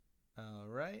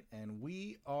right, and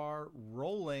we are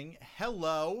rolling.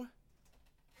 Hello,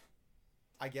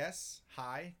 I guess.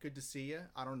 Hi, good to see you.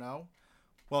 I don't know.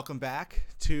 Welcome back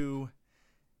to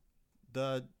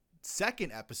the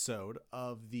second episode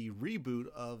of the reboot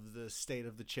of the State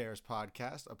of the Chairs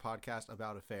podcast, a podcast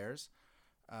about affairs.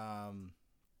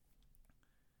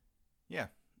 Yeah,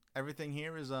 everything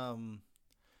here is going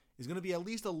to be at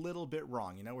least a little bit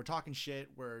wrong. You know, we're talking shit.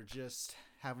 We're just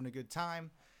having a good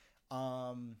time.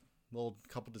 Well,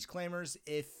 couple disclaimers.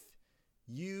 If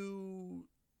you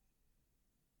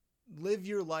live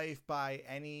your life by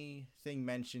anything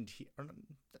mentioned here,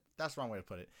 that's the wrong way to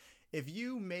put it. If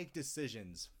you make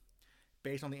decisions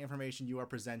based on the information you are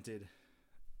presented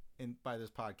by this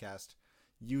podcast,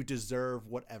 you deserve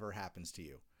whatever happens to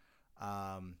you.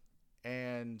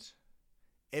 And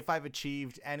if I've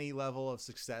achieved any level of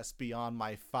success beyond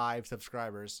my 5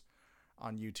 subscribers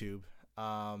on YouTube,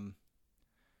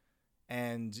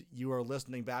 and you are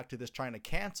listening back to this trying to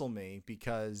cancel me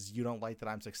because you don't like that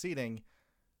I'm succeeding,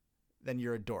 then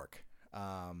you're a dork.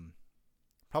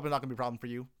 Probably not going to be a problem for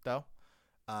you, though.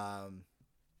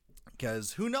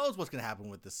 Because who knows what's going to happen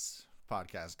with this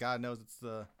podcast. God knows it's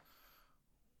the,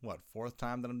 4th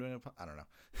time that I'm doing it? I don't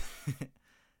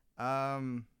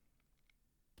know.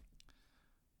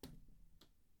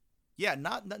 Yeah,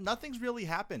 nothing's really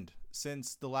happened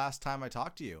since the last time I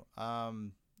talked to you.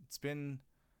 It's been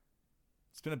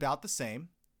about the same.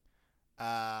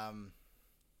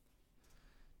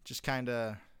 Just kind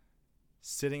of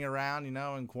sitting around,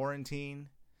 in quarantine,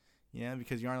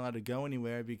 because you aren't allowed to go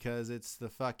anywhere because it's the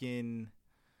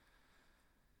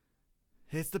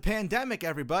pandemic,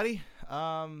 everybody.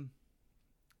 I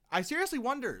seriously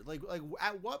wonder, like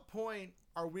at what point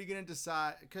are we going to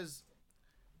decide, because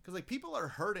people are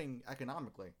hurting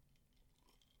economically.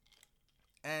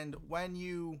 And when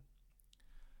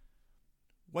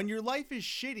your life is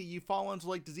shitty, you fall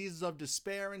into diseases of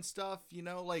despair and stuff,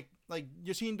 like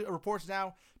you're seeing reports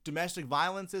now, domestic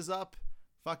violence is up.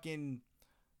 Fucking,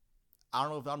 I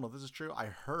don't know if this is true. I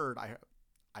heard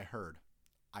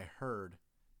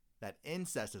that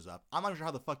incest is up. I'm not sure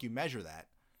how the fuck you measure that,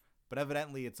 but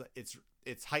evidently it's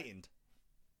heightened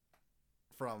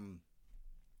from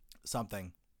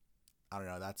something. I don't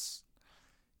know. That's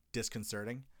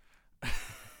disconcerting.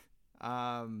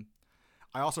 I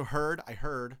also heard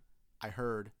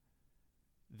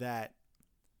that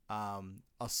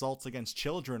assaults against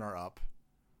children are up.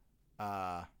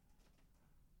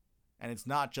 And it's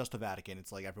not just the Vatican,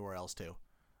 it's everywhere else too.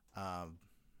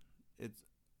 It's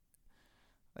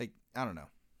I don't know.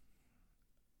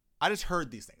 I just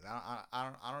heard these things. I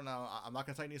don't know. I'm not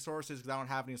gonna cite any sources because I don't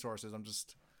have any sources. I'm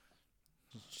just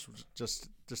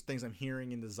things I'm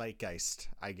hearing in the zeitgeist,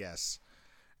 I guess.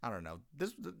 I don't know.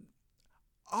 This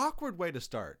awkward way to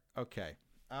start. Okay.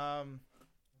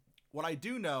 What I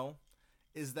do know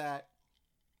is that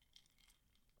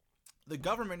the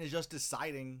government is just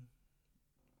deciding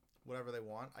whatever they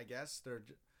want, I guess.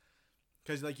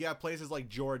 Because you have places like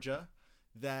Georgia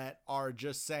that are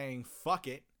just saying fuck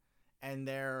it, and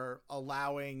they're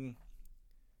allowing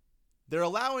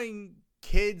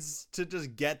kids to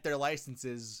just get their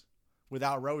licenses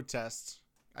without road tests,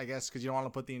 I guess, because you don't want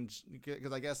to put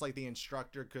because I guess the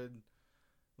instructor could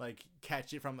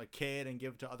catch it from a kid and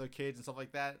give it to other kids and stuff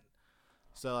like that.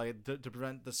 So to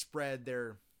prevent the spread,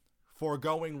 they're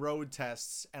foregoing road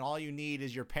tests, and all you need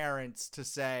is your parents to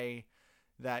say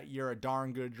that you're a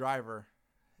darn good driver,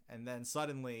 and then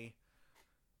suddenly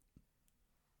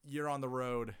you're on the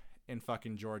road in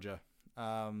fucking Georgia.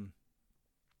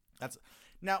 That's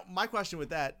now my question with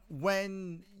that: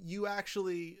 when you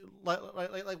actually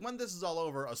when this is all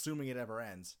over, assuming it ever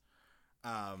ends,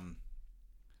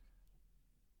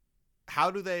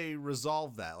 how do they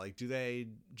resolve that? Do they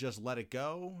just let it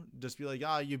go? Just be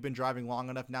you've been driving long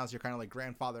enough now, so you're kind of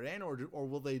grandfathered in, or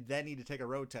will they then need to take a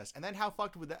road test? And then how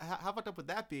fucked up would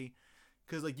that be?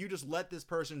 Because you just let this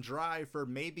person drive for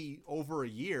maybe over a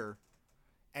year,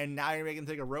 and now you're making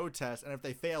them take a road test, and if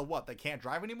they fail, what? They can't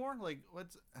drive anymore?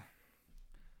 What's?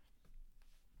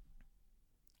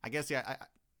 I guess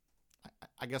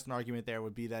I guess an argument there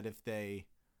would be that if they've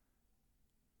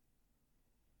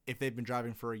been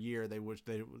driving for a year, they would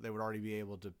already be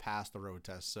able to pass the road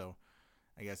test. So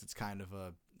I guess it's kind of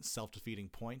a self-defeating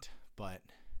point, but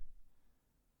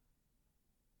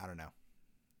I don't know.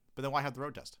 But then why have the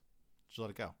road test? Just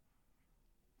let it go.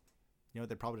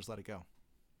 They'd probably just let it go.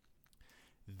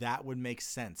 That would make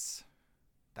sense.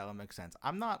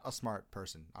 I'm not a smart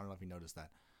person. I don't know if you noticed that.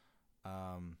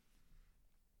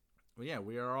 But yeah,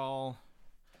 we are all...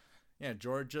 Yeah,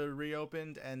 Georgia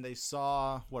reopened, and they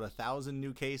saw, 1,000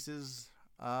 new cases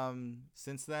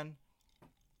since then?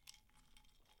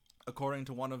 according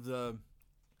to one of the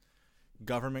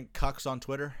government cucks on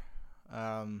Twitter.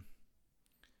 I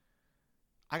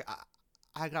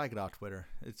gotta get off Twitter.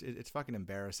 It's fucking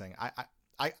embarrassing.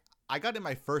 I got in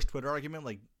my first Twitter argument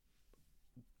like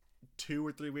 2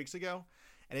 or 3 weeks ago,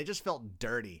 and it just felt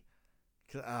dirty.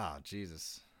 Oh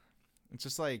Jesus, it's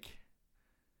just like,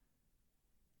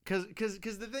 cause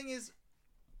the thing is,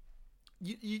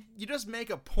 you just make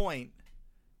a point,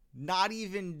 not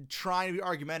even trying to be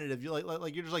argumentative. You're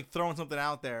like you're just like throwing something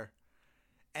out there,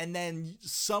 and then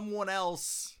someone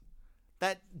else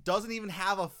that doesn't even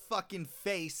have a fucking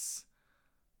face,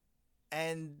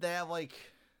 and they have like,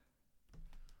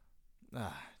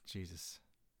 Jesus.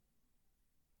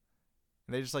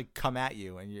 And they just like come at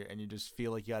you, and you just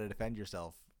feel like you got to defend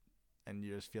yourself, and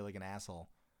you just feel like an asshole.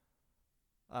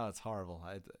 Oh, it's horrible.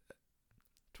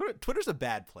 Twitter's a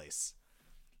bad place.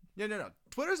 No.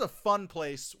 Twitter's a fun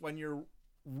place when you're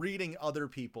reading other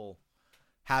people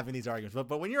having these arguments,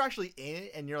 but when you're actually in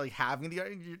it and you're like having the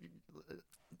argument,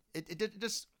 it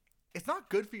just, it's not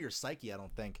good for your psyche, I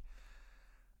don't think.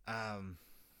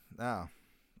 Oh,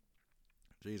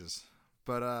 Jesus.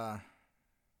 But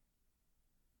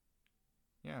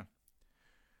yeah,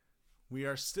 we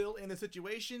are still in a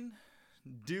situation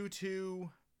due to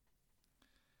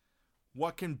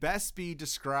what can best be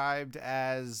described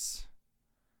as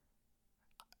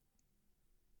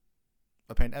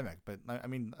a pandemic. But I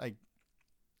mean, like,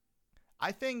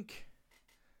 I think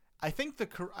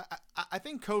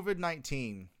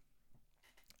COVID-19,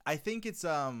 I think it's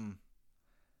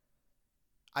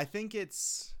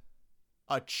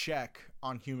a check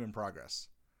on human progress.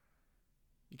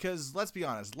 Because let's be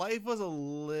honest, life was a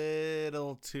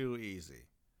little too easy.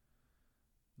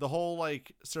 The whole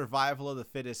like survival of the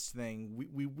fittest thing,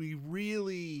 we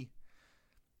really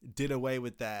did away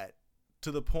with that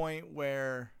to the point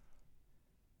where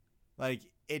like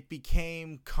it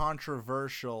became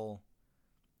controversial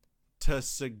to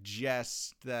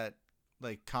suggest that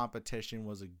like competition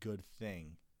was a good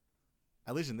thing,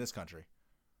 at least in this country,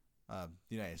 the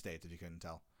United States, if you couldn't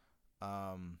tell.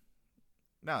 No,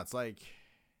 it's like,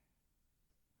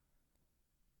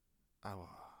 I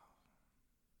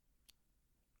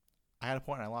had a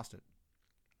point and I lost it.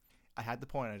 I had the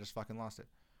point and I just fucking lost it.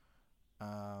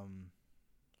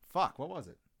 Fuck, what was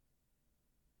it?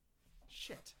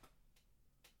 Shit.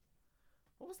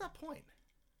 What was that point?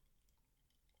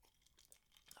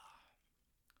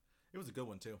 It was a good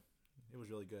one too. It was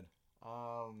really good.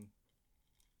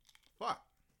 Fuck.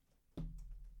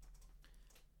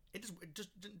 It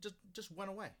just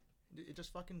went away. It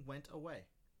just fucking went away.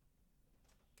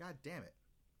 God damn it.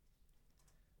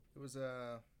 It was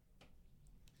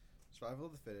survival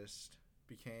of the fittest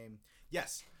became,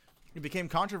 yes, it became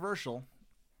controversial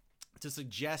to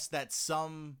suggest that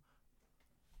some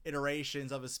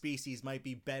iterations of a species might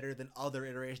be better than other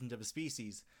iterations of a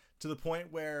species, to the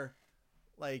point where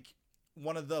like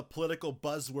one of the political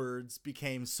buzzwords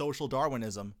became social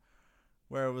Darwinism,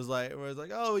 where it was like,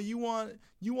 oh, you want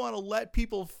to let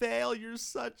people fail, you're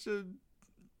such a,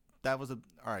 that was a,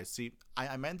 all right, see,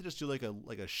 I meant to just do like a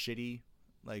shitty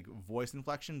like voice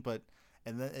inflection, but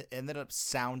and then it ended up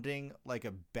sounding like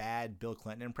a bad Bill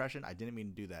Clinton impression. I didn't mean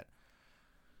to do that.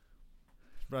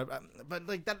 But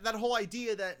like that whole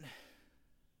idea that,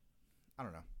 I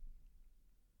don't know.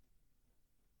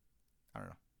 I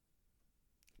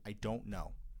don't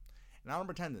know. And I don't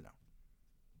pretend to know.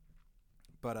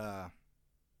 But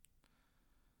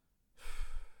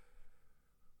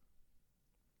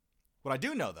what I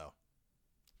do know though,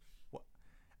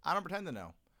 I don't pretend to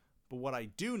know, but what I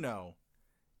do know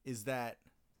is that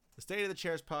the State of the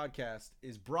Chairs podcast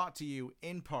is brought to you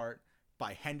in part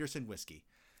by Henderson Whiskey.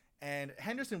 And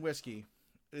Henderson Whiskey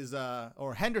is,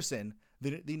 or Henderson,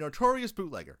 the notorious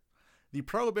bootlegger. The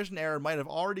Prohibition era might have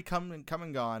already come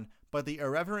and gone, but the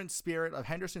irreverent spirit of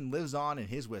Henderson lives on in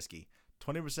his whiskey.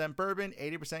 20% bourbon,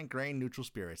 80% grain neutral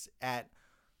spirits. It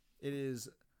is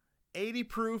 80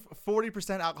 proof,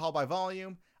 40% alcohol by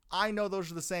volume. I know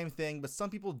those are the same thing, but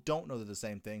some people don't know they're the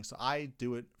same thing, so I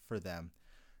do it for them.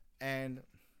 And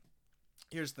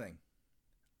here's the thing.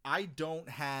 I don't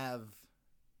have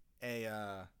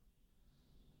a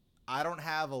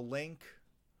link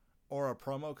or a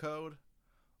promo code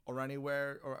or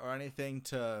anywhere or anything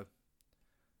to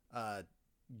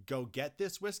go get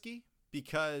this whiskey,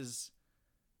 because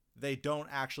they don't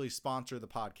actually sponsor the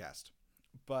podcast.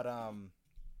 But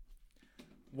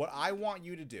what I want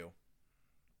you to do,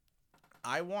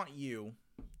 I want you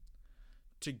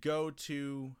to go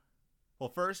to, well,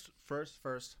 first,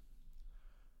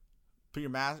 put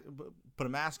a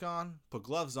mask on, put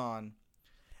gloves on, and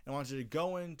I want you to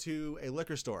go into a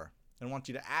liquor store and I want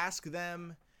you to ask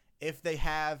them if they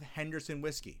have Henderson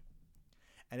whiskey.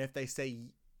 And if they say,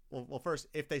 well, first,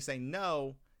 if they say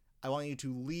no, I want you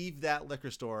to leave that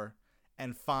liquor store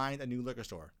and find a new liquor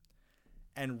store.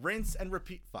 And rinse and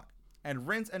repeat. And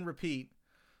rinse and repeat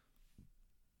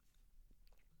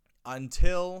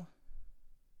until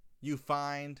you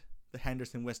find the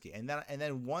Henderson whiskey. And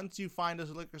then once you find a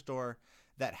liquor store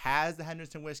that has the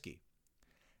Henderson whiskey,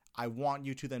 I want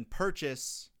you to then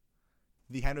purchase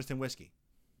the Henderson whiskey.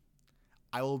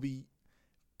 I will be,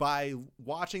 by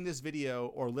watching this video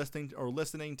or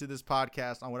listening to this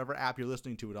podcast on whatever app you're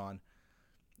listening to it on,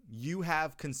 you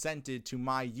have consented to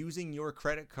my using your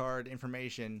credit card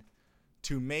information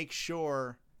to make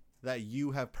sure that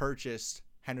you have purchased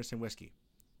Henderson whiskey.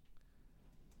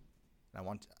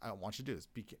 And I want you to do this.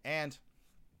 And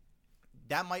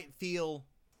that might feel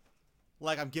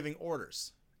like I'm giving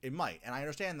orders. It might. And I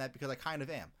understand that because I kind of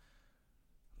am.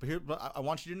 But I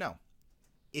want you to know,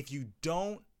 if you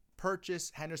don't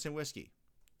purchase Henderson whiskey,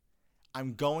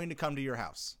 I'm going to come to your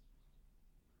house.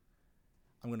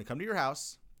 I'm going to come to your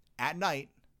house at night.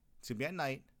 It's going to be at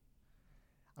night.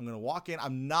 I'm going to walk in.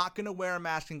 I'm not going to wear a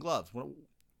mask and gloves when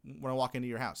I walk into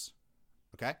your house.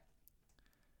 Okay?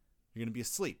 You're going to be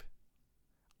asleep.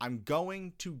 I'm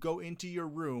going to go into your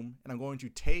room and I'm going to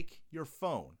take your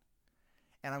phone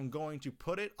and I'm going to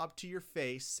put it up to your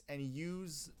face and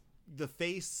use the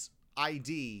Face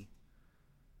ID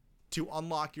to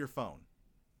unlock your phone.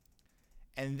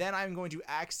 And then I'm going to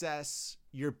access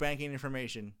your banking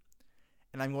information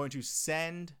and I'm going to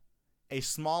send a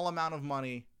small amount of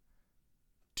money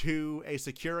to a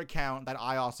secure account that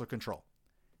I also control.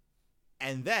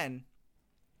 And then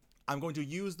I'm going to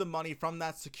use the money from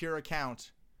that secure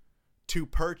account to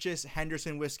purchase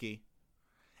Henderson whiskey.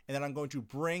 And then I'm going to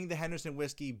bring the Henderson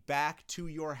whiskey back to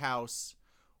your house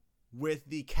with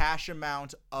the cash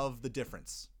amount of the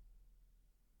difference.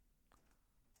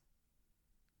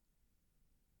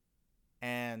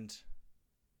 And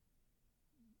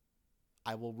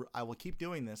I will keep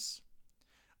doing this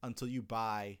until you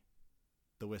buy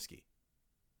the whiskey.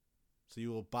 So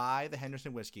you will buy the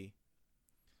Henderson whiskey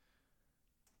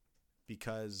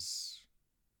because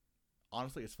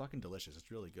honestly, it's fucking delicious.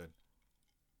 It's really good.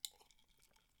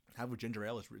 Have with ginger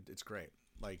ale. It's great.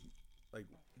 Like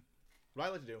what I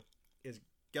like to do is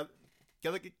get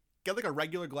like a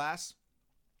regular glass,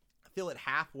 fill it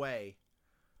halfway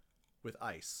with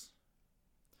ice,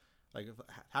 like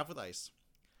half with ice,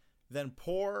 then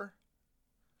pour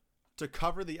to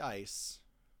cover the ice,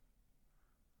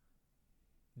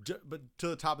 but to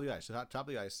the top of the ice,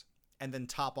 and then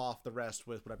top off the rest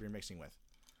with whatever you're mixing with.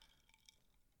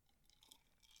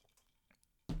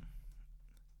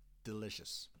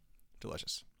 Delicious.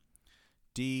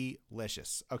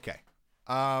 Okay.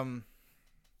 That's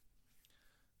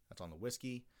on the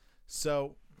whiskey.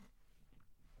 So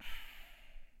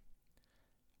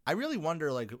I really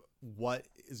wonder like what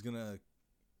is going to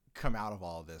come out of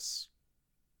all of this,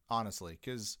 honestly,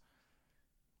 cuz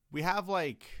we have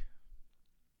like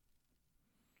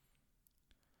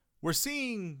we're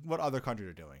seeing what other countries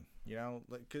are doing, you know,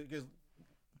 like cuz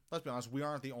let's be honest, we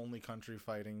aren't the only country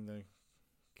fighting the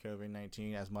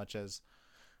COVID-19 as much as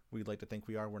we'd like to think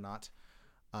we are. We're not.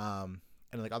 And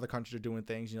like other countries are doing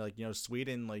things,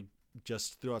 Sweden like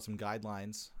just threw out some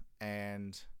guidelines,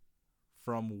 and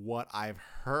from what I've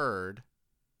heard,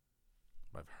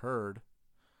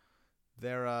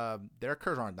 their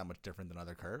curves aren't that much different than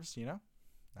other curves,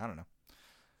 I don't know.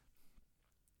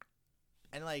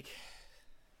 And like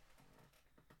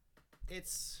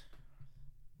it's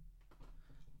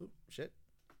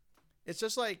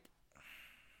just like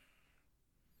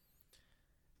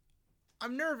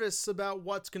I'm nervous about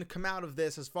what's going to come out of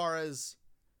this. As far as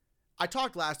I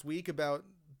talked last week about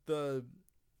the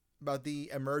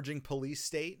emerging police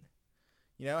state,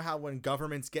 how when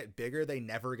governments get bigger, they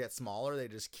never get smaller. They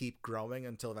just keep growing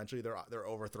until eventually they're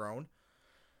overthrown.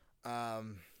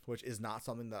 Which is not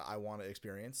something that I want to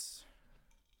experience.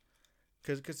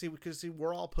 Cause see,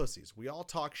 we're all pussies. We all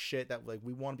talk shit that like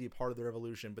we want to be a part of the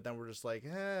revolution, but then we're just like,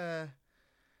 I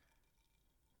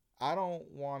don't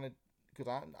want to.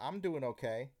 Because I'm doing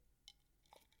okay.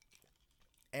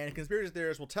 And conspiracy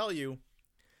theorists will tell you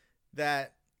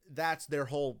that that's their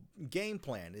whole game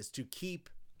plan, is to keep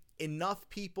enough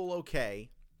people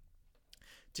okay,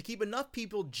 to keep enough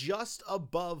people just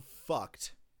above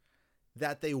fucked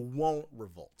that they won't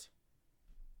revolt.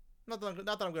 Not that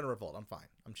I'm going to revolt. I'm fine.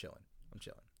 I'm chilling.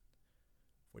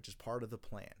 Which is part of the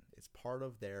plan. It's part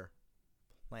of their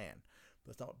plan.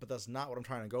 But that's not what I'm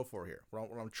trying to go for here. What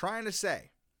I'm trying to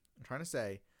say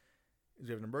is we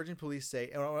have an emerging police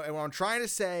state, and what I'm trying to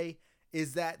say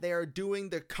is that they are doing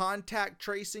the contact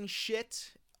tracing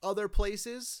shit other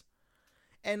places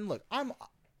And look,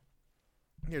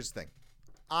 here's the thing.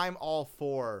 I'm all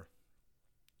for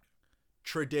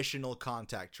traditional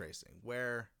contact tracing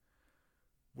where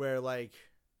like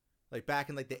back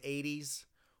in like the 80s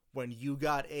when you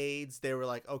got AIDS, they were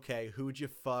like, okay, who'd you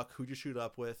fuck, who'd you shoot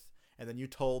up with, and then you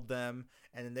told them,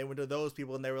 and then they went to those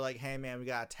people and they were like, hey man, we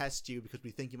gotta test you because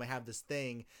we think you might have this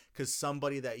thing because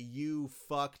somebody that you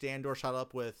fucked and or shot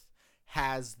up with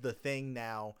has the thing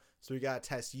now, so we gotta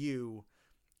test you.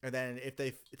 And then if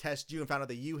they test you and found out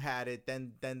that you had it,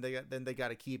 then they got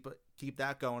to keep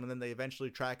that going, and then they eventually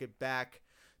track it back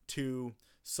to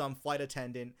some flight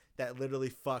attendant that literally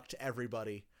fucked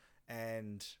everybody,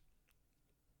 and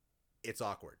it's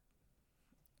awkward.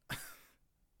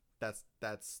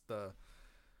 that's the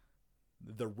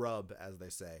rub, as they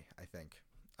say, I think.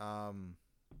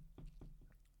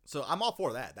 So I'm all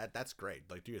for that. That's great.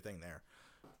 Like, do your thing there.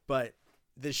 But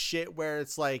this shit where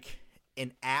it's like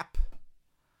an app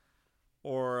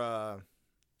or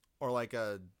like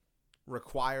a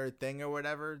required thing or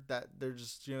whatever that they're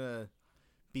just gonna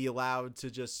be allowed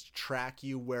to just track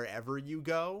you wherever you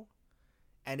go,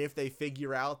 and if they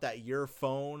figure out that your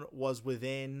phone was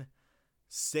within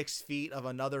 6 feet of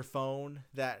another phone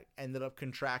that ended up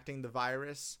contracting the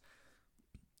virus,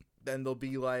 then they'll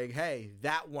be like, hey,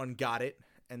 that one got it,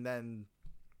 and then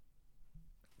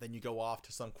you go off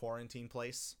to some quarantine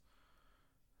place.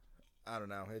 I don't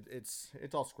know. It's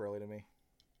all squirrely to me.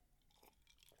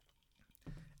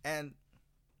 And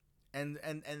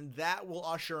that will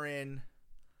usher in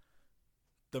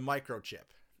the microchip.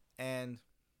 And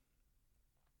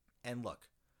look,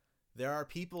 there are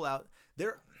people out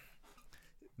there.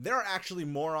 There are actually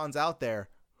morons out there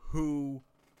who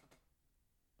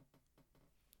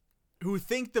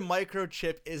think the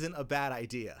microchip isn't a bad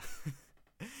idea.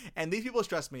 And these people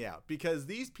stress me out because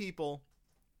these people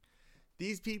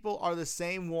are the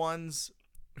same ones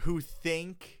who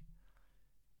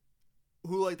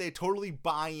they totally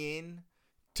buy in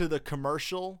to the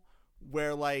commercial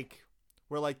where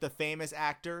the famous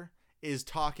actor is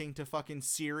talking to fucking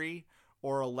Siri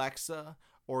or Alexa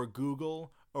or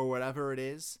Google or whatever it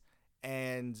is,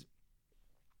 and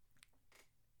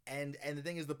the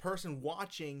thing is, the person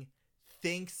watching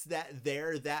thinks that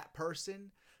they're that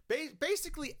person.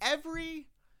 Basically, every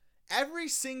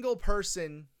single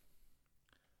person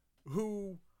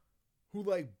who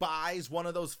like buys one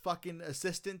of those fucking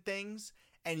assistant things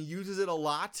and uses it a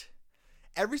lot,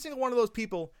 every single one of those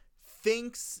people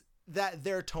thinks that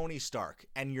they're Tony Stark,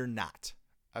 and you're not.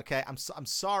 Okay, I'm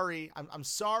sorry. I'm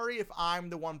sorry if I'm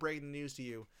the one breaking the news to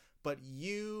you, but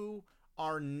you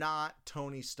are not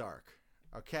Tony Stark.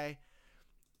 Okay,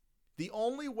 the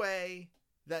only way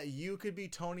that you could be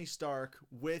Tony Stark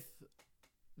with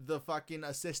the fucking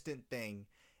assistant thing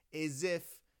is if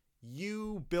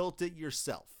you built it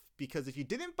yourself. Because if you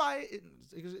didn't buy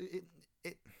it,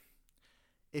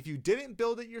 if you didn't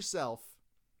build it yourself,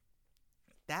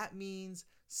 that means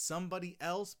somebody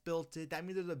else built it. That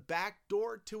means there's a back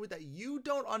door to it that you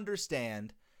don't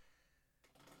understand,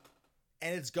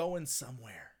 and it's going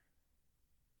somewhere.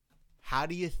 How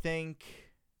do you think?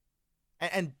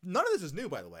 And none of this is new,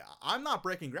 by the way. I'm not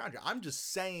breaking ground here. I'm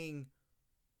just saying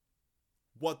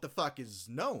what the fuck is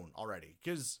known already.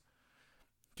 Because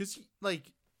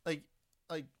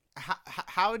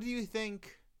how do you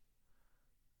think?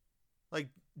 Like,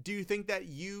 do you think that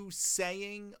you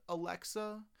saying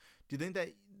Alexa? Do you think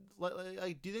that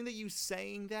do you think that you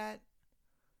saying that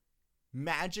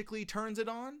magically turns it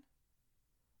on?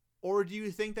 Or do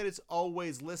you think that it's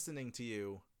always listening to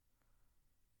you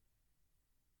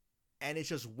and it's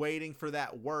just waiting for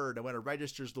that word, and when it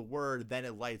registers the word, then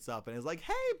it lights up and it's like,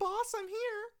 hey boss, I'm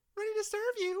here, ready to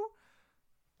serve you?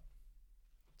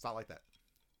 It's not like that.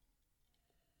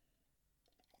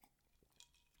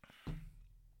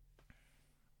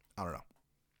 I don't know.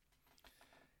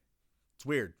 It's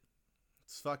weird.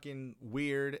 It's fucking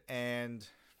weird, and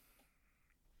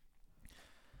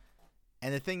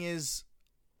the thing is,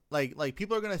 like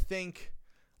people are gonna think,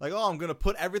 like, oh, I'm gonna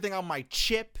put everything on my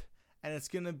chip, and it's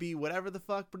gonna be whatever the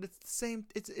fuck. But it's the same.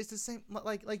 It's the same.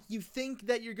 Like you think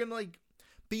that you're gonna like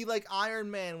be like Iron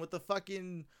Man with the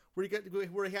fucking where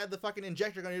he had the fucking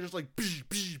injector gun. You're just like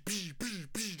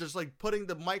just like putting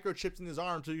the microchips in his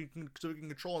arm so he can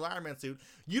control his Iron Man suit.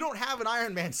 You don't have an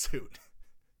Iron Man suit.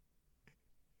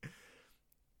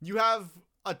 You have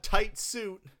a tight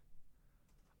suit,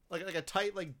 like a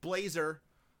tight like blazer,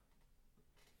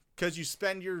 because you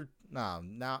spend your oh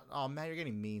Matt, you're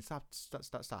getting mean. Stop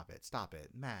it,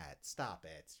 Matt, stop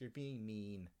it. You're being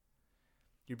mean.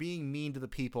 You're being mean to the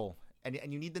people, and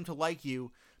you need them to like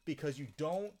you because you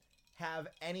don't have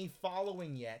any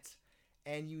following yet,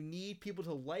 And you need people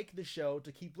to like the show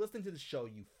to keep listening to the show,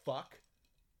 you fuck.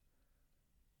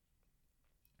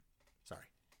 Sorry.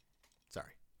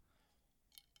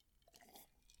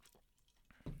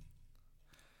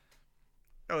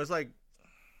 Oh, it's like,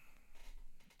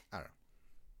 I don't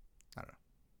know.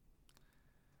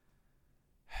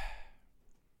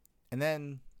 And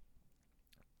then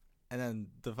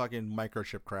the fucking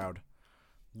microchip crowd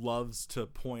loves to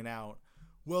point out,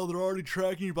 well, they're already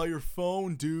tracking you by your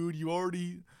phone, dude. You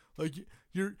already, like,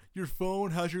 your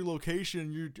phone has your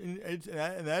location.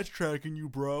 And that's tracking you,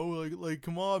 bro. Like,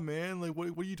 come on, man. Like,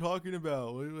 what are you talking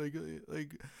about? Like,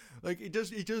 it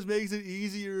just makes it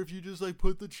easier if you just like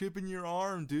put the chip in your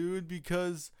arm, dude.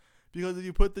 Because if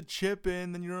you put the chip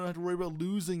in, then you don't have to worry about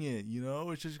losing it. You know,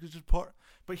 it's just part.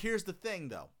 But here's the thing,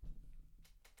 though.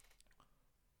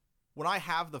 When I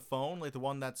have the phone, like the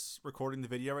one that's recording the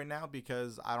video right now,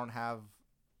 because I don't have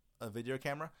a video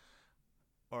camera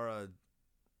or a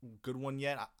good one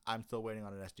yet, I'm still waiting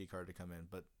on an SD card to come in.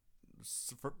 But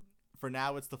for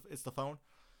now, it's the phone.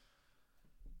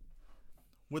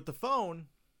 With the phone,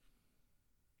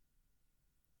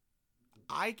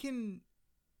 I can,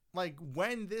 like,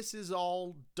 when this is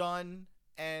all done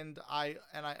and I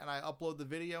upload the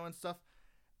video and stuff,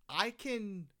 I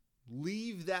can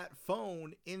leave that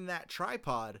phone in that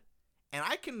tripod, and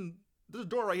there's a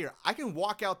door right here. I can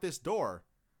walk out this door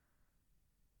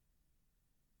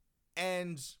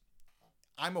and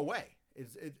I'm away.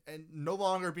 It's and no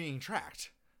longer being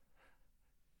tracked.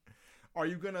 Are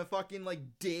you gonna fucking like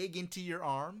dig into your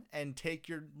arm and take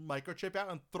your microchip out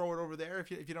and throw it over there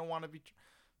if you don't want to be?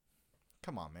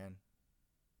 Come on, man.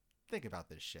 Think about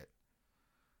this shit.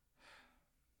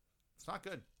 It's not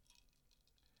good.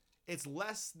 It's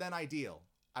less than ideal,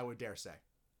 I would dare say.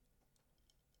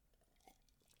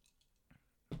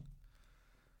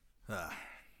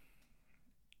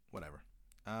 Whatever.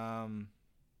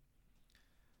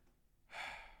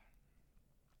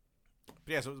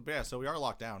 So we are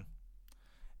locked down.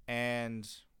 And,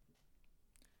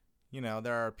 you know,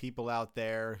 there are people out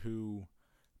there who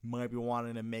might be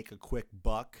wanting to make a quick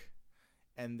buck.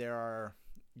 And there are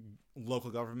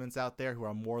local governments out there who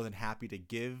are more than happy to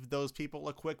give those people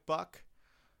a quick buck.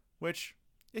 Which,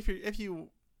 if you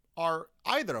are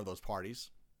either of those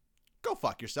parties, go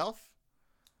fuck yourself.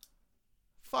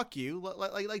 Fuck you.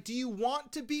 Like, do you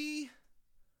want to be?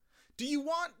 Do you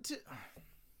want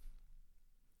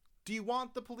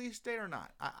the police state or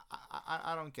not?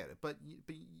 I don't get it. But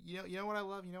you know what I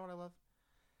love? You know what I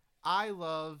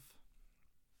love?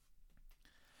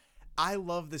 I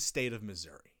love the state of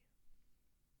Missouri.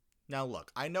 Now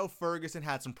look, I know Ferguson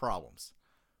had some problems,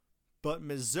 but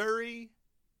Missouri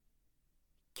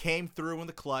came through in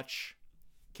the clutch.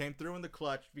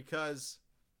 Because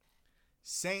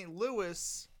St.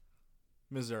 Louis,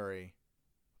 Missouri,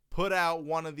 put out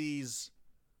one of these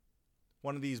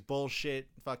bullshit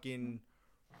fucking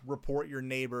report your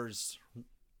neighbors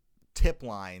tip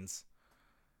lines.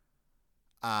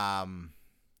 And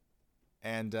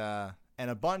a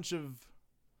bunch of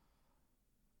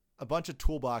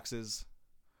toolboxes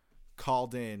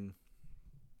called in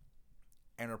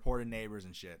and reported neighbors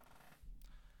and shit.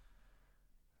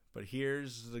 But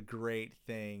here's the great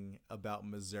thing about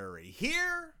Missouri.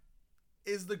 Here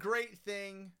is the great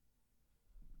thing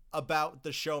about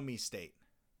the Show Me State.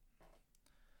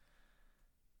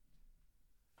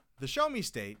 The Show Me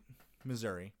State,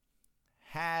 Missouri,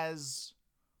 has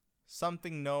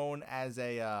something known as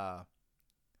a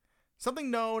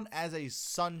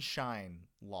sunshine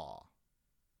law.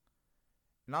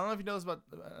 And I don't know if you know this about,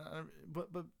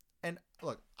 but and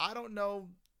look, I don't know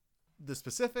the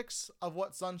specifics of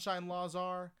what sunshine laws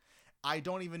are. I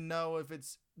don't even know if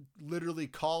it's literally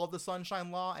called the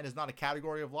sunshine law and is not a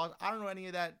category of laws. I don't know any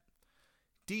of that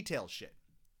detailed shit.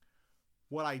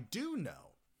 What I do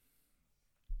know,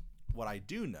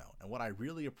 and what I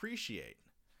really appreciate,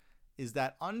 is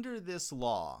that under this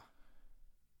law,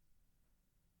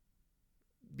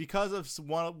 because of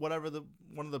one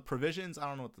of the provisions, I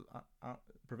don't know what the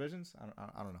provisions.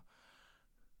 I don't know.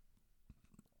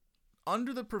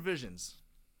 Under the provisions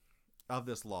of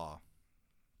this law,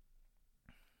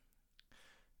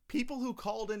 people who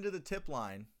called into the tip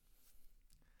line,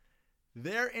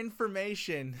 their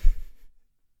information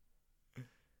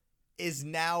is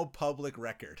now public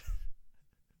record.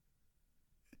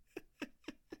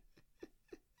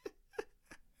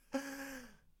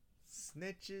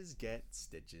 Snitches get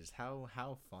stitches.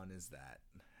 How fun is that?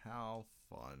 How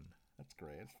fun. That's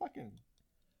great. It's fucking...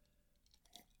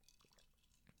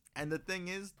 And the thing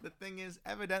is,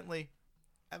 evidently,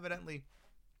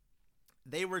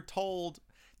 they were told.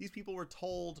 These people were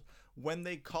told when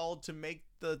they called to make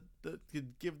to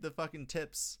give the fucking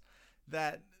tips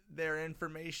that their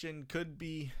information could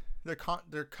be their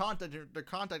contact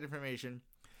information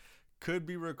could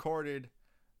be recorded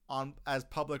on as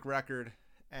public record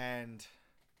and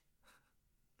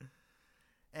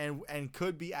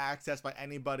could be accessed by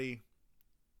anybody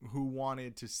who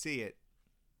wanted to see it.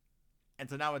 And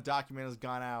so now a document has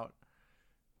gone out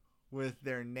with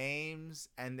their names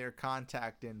and their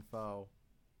contact info,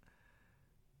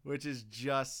 which is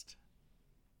just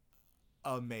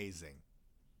amazing.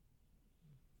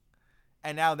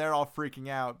 And now they're all freaking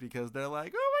out because they're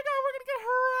like, oh my God, we're going to get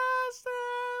harassed.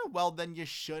 Well, then you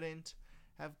shouldn't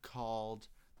have called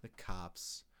the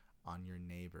cops on your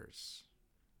neighbors.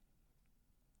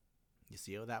 You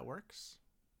see how that works?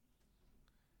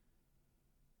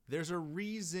 There's a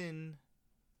reason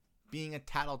being a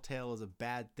tattletale is a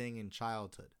bad thing in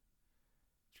childhood.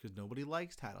 It's because nobody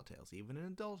likes tattletales, even in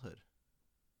adulthood.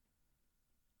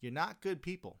 You're not good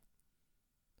people.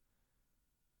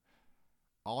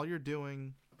 All you're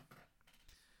doing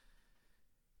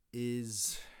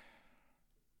is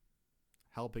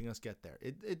helping us get there.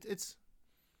 It's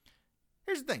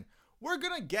here's the thing. We're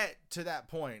going to get to that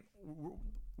point.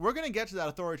 We're going to get to that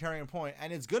authoritarian point,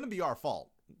 and it's going to be our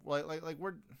fault. Like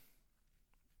we're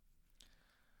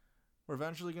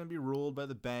eventually going to be ruled by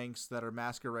the banks that are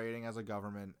masquerading as a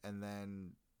government, and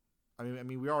then I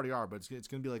mean we already are, but it's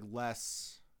going to be like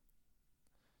less.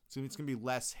 It's going to be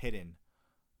less hidden,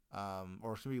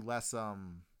 or it's going to be less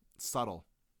subtle.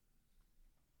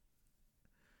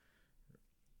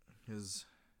 Because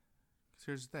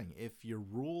here's the thing: if you're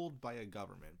ruled by a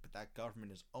government, but that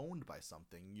government is owned by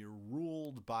something, you're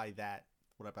ruled by that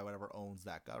by whatever owns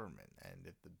that government. And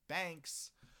if the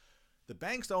banks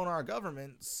own our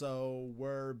government, so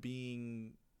we're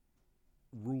being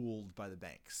ruled by the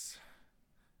banks.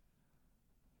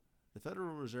 The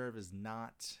Federal Reserve is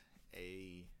not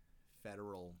a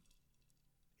federal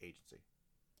agency.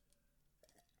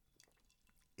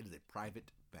 It is a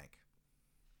private bank.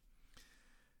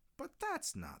 But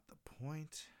that's not the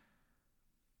point.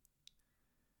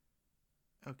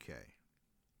 Okay.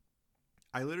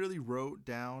 I literally wrote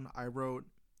down, I wrote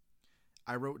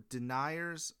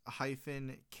deniers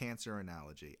 - cancer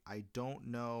analogy. I don't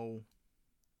know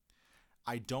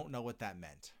what that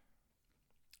meant.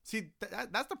 See,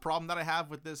 that's the problem that I have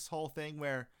with this whole thing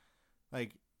where,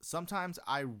 like, sometimes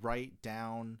I write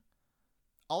down,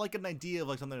 I'll like an idea of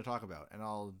like something to talk about and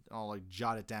I'll like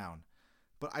jot it down.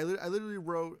 But I literally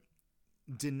wrote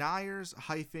deniers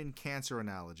 - cancer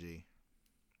analogy.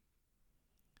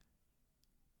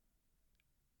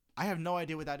 I have no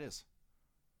idea what that is.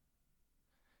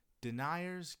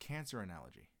 Deniers cancer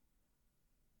analogy.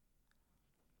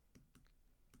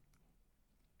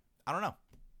 I don't know.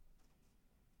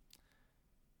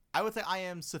 I would say I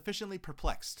am sufficiently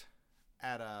perplexed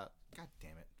at a... God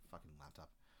damn it. Fucking laptop.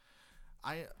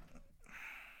 I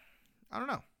don't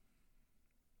know.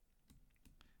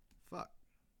 Fuck.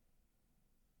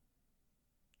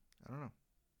 I don't know.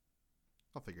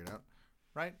 I'll figure it out.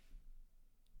 Right?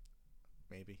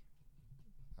 Maybe.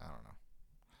 I don't know.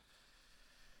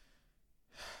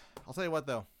 I'll tell you what,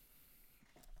 though.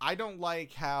 I don't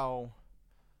like how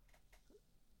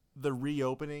the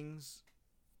reopenings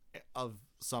of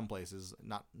some places,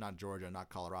 not Georgia, not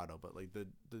Colorado, but like the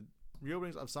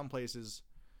reopenings of some places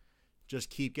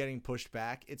just keep getting pushed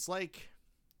back. It's like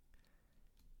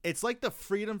the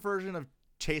freedom version of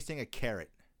chasing a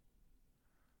carrot.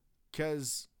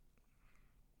 Cause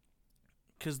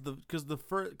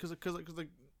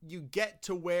you get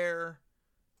to where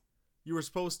you were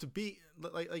supposed to be,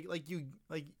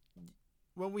 like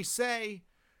when we say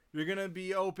you're gonna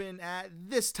be open at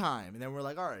this time, and then we're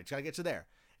like, all right, gotta get to there,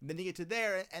 and then you get to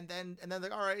there, and then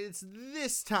like, all right, it's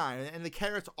this time, and the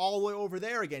carrot's all the way over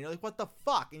there again. You're like, what the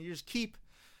fuck? And you just keep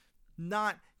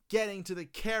not getting to the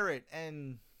carrot,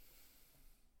 and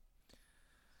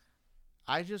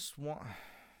I just want.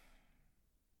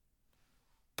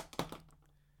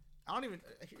 I don't even.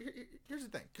 Here's the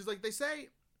thing, because like they say,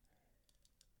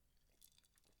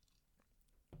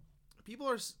 people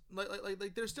are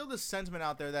like there's still this sentiment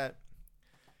out there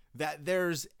that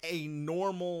there's a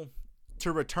normal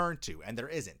to return to, and there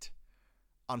isn't,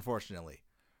 unfortunately.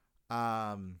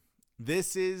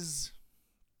 This is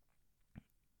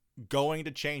going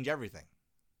to change everything.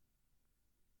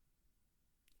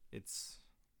 It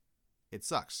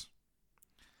sucks.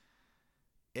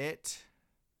 It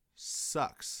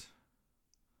sucks.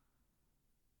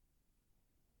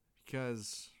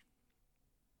 Because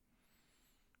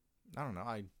I don't know,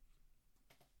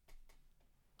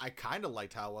 I kind of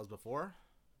liked how it was before.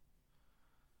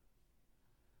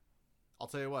 I'll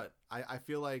tell you what. I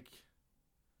feel like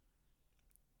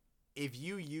if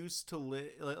you used to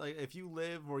live, like if you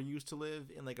live or used to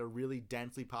live in like a really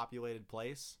densely populated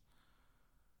place,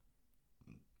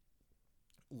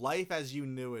 life as you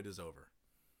knew it is over.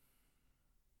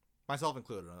 Myself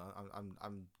included.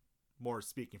 I'm more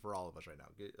speaking for all of us right now.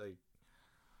 Like,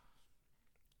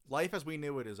 life as we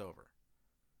knew it is over.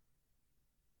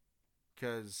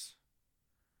 Because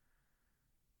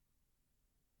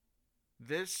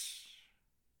this,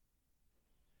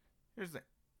 here's the thing.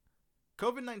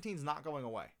 COVID-19 is not going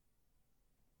away.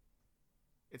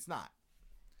 It's not.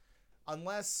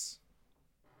 Unless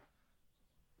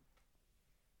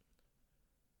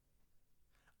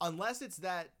it's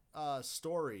that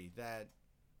story that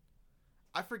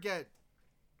I forget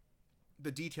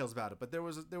the details about it, but there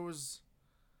was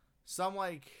some,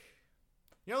 like,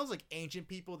 you know those like ancient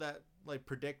people that like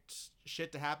predict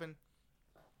shit to happen.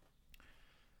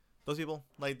 Those people,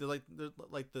 like the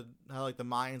how like the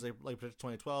Mayans like predicted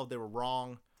 2012, they were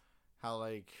wrong. How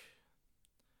like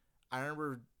I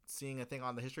remember seeing a thing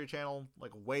on the History Channel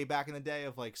like way back in the day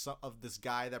of like some of this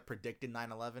guy that predicted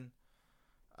 9/11,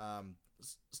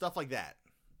 stuff like that,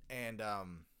 and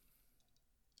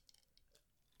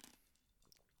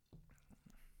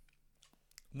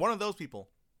one of those people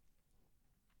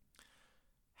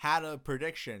had a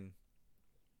prediction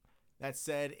that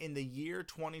said in the year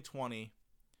 2020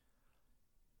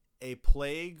 a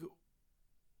plague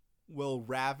will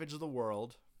ravage the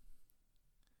world.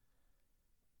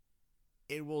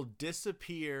 It will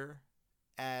disappear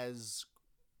as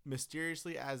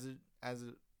mysteriously as it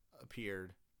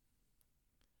appeared.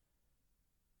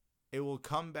 It will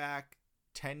come back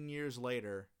 10 years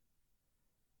later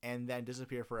and then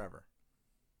disappear forever.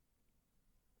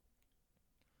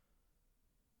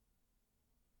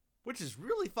 Which is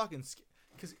really fucking scary.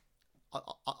 Because I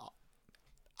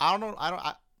don't know.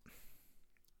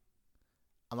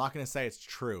 I'm not going to say it's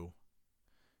true.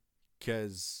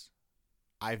 Because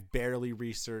I've barely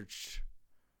researched.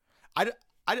 I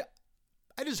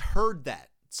just heard that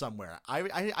somewhere.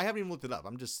 I haven't even looked it up.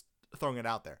 I'm just throwing it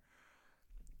out there.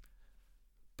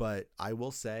 But I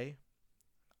will say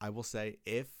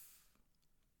if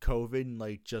COVID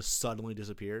like just suddenly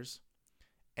disappears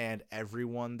and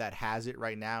everyone that has it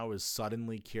right now is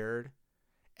suddenly cured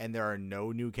and there are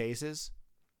no new cases,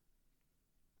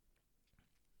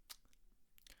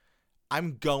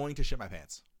 I'm going to shit my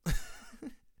pants.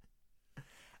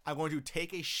 I'm going to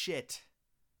take a shit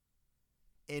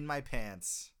in my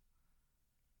pants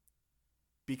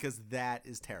because that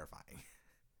is terrifying.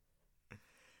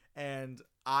 And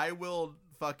I will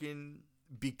fucking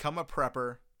become a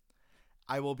prepper.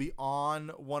 I will be on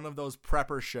one of those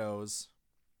prepper shows.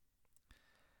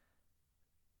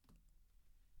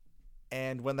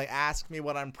 And when they ask me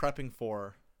what I'm prepping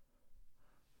for,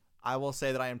 I will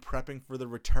say that I am prepping for the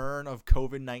return of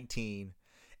COVID-19.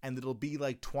 And it'll be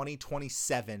like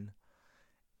 2027.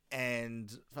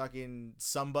 And fucking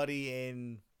somebody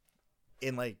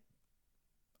in like,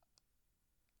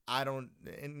 I don't,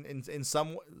 in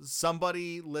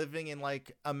somebody living in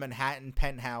like a Manhattan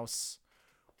penthouse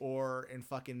or in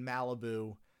fucking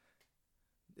Malibu.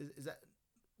 Is that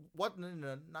what?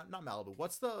 No, not Malibu.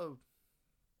 What's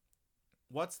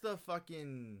the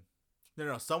fucking,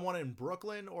 no, someone in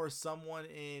Brooklyn or someone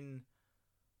in,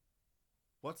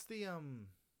 what's the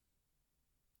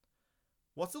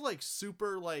like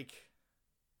super like,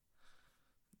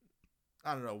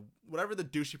 I don't know, whatever the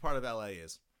douchey part of LA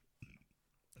is.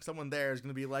 Someone there is going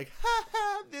to be like, ha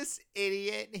ha, this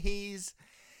idiot, he's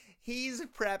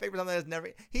prepping for something that's never,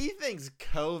 he thinks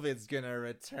COVID's going to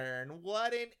return.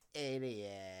 What an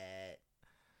idiot.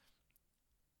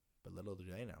 But little do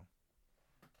they know,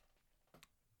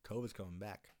 COVID's coming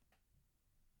back.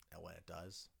 And when it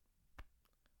does,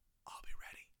 I'll be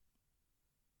ready.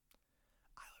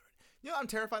 You know, I'm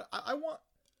terrified. I want,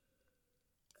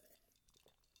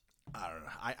 I don't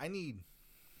know. I need,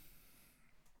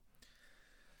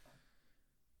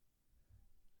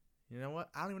 you know what?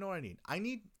 I don't even know what I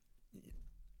need.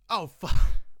 Oh, fuck.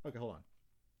 Okay, hold on.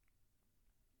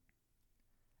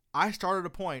 I started a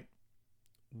point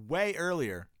way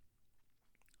earlier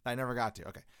that I never got to.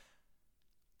 Okay.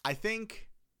 I think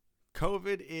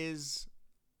COVID is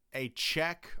a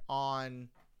check on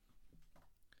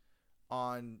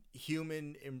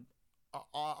human,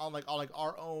 on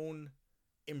our own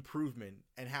improvement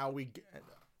and how we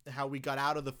got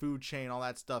out of the food chain, all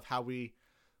that stuff, how we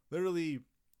literally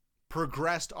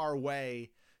progressed our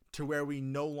way to where we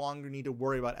no longer need to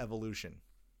worry about evolution.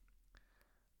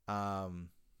 And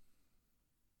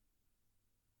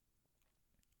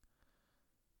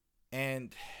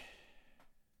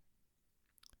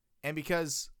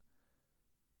because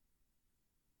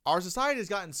our society has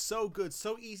gotten so good,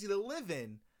 so easy to live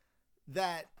in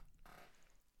that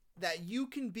you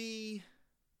can be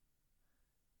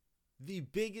the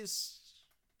biggest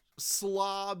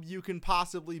slob you can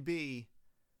possibly be,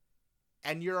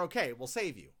 and you're okay. We'll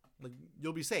save you. Like,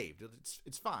 you'll be saved.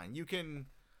 It's fine. You can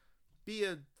be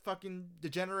a fucking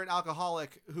degenerate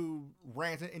alcoholic who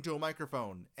rants into a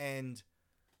microphone, and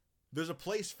there's a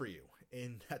place for you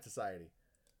in that society.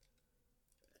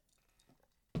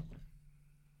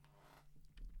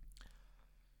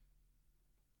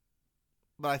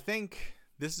 But I think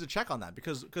this is a check on that,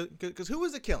 because who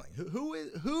is it killing?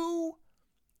 Who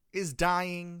is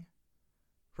dying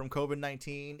from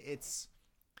COVID-19? It's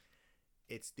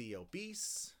the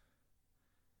obese.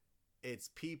 It's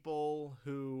people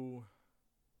who,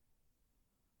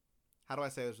 how do I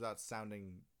say this without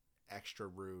sounding extra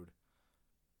rude?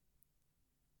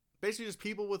 Basically just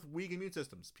people with weak immune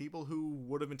systems. People who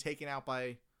would have been taken out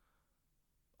by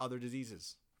other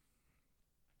diseases.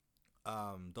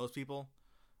 Those people.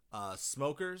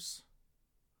 Smokers.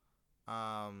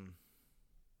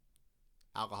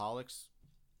 Alcoholics.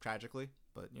 Tragically.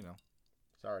 But, you know.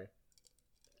 Sorry.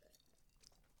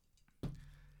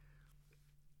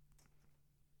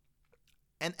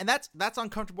 And that's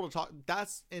uncomfortable to talk.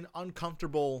 That's an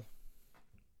uncomfortable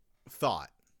thought.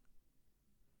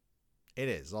 It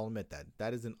is. I'll admit that.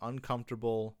 That is an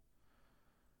uncomfortable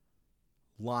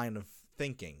line of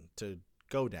thinking to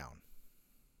go down.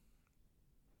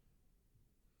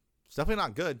 It's definitely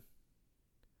not good.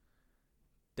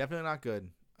 Definitely not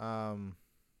good.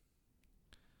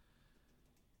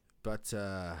 But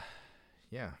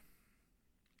yeah.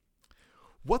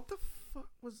 What the fuck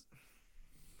was...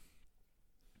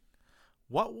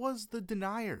 What was the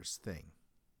deniers thing?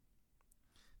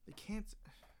 The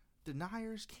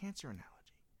deniers cancer analogy.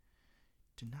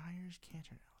 Deniers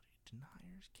cancer analogy.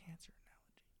 Deniers cancer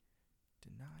analogy.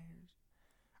 Deniers.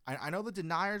 I know the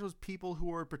deniers was people who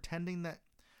were pretending that...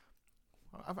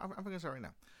 I'm going to start right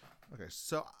now. Okay,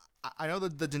 so I know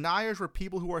the deniers were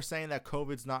people who are saying that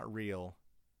COVID's not real.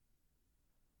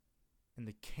 And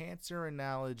the cancer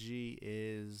analogy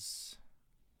is...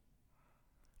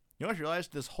 You know what I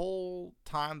realized? This whole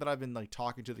time that I've been like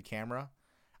talking to the camera,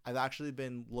 I've actually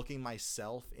been looking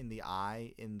myself in the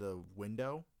eye in the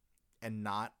window and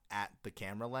not at the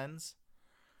camera lens.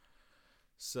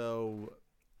 So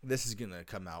this is going to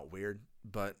come out weird,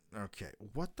 but okay.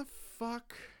 What the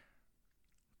fuck?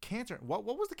 Cancer. What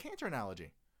was the cancer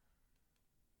analogy?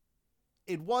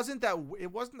 It wasn't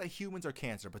that humans are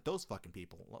cancer, but those fucking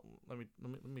people. Let me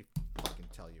fucking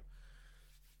tell you.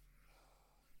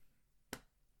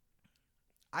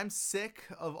 I'm sick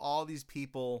of all these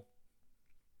people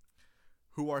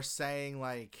who are saying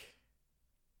like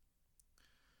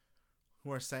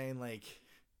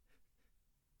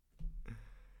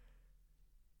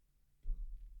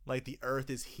the earth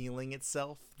is healing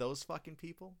itself. Those fucking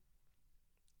people.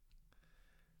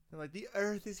 They're like, the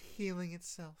earth is healing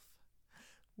itself.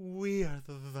 We are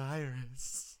the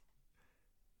virus.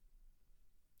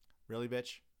 Really,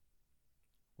 bitch?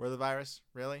 We're the virus?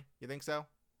 Really? You think so?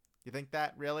 You think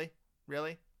that? Really?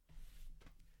 Really?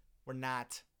 We're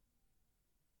not.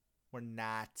 We're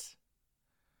not.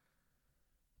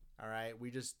 Alright? We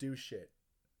just do shit.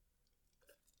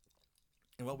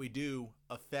 And what we do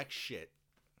affects shit.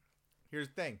 Here's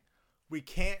the thing. We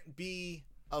can't be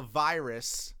a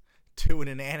virus to an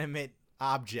inanimate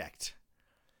object.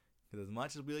 Because as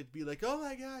much as we like to be like, oh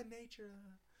my god, nature.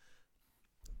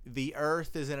 The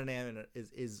earth is an inanimate...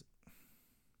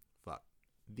 Fuck.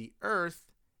 The earth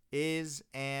is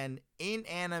an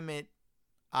inanimate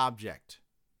object.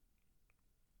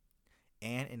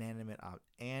 An inanimate.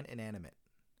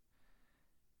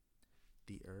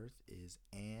 The earth is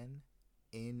an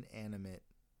inanimate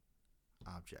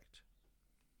object.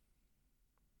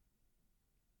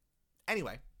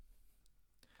 Anyway.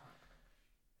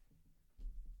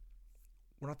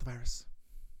 We're not the virus.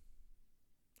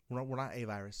 We're not a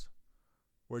virus.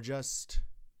 We just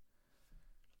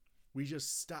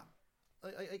stop.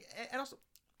 And also,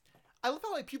 I love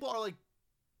how like people are like,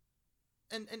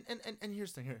 and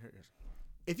here's the thing. Here's.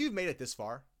 If you've made it this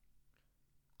far,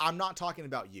 I'm not talking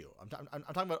about you. I'm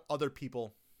talking about other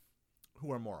people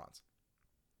who are morons.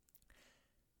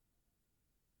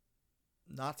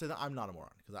 Not that I'm not a moron,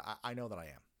 because I know that I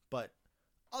am, but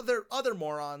other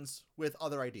morons with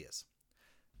other ideas.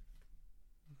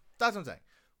 That's what I'm saying.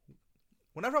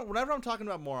 Whenever I'm talking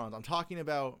about morons, I'm talking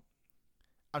about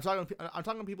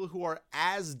people who are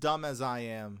as dumb as I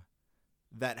am,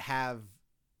 that have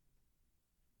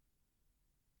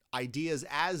ideas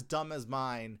as dumb as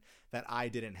mine that I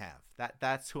didn't have.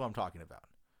 That's who I'm talking about.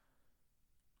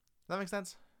 Does that make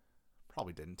sense?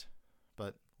 Probably didn't,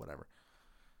 but whatever.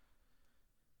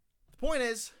 The point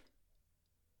is,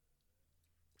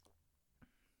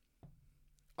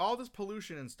 all this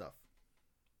pollution and stuff,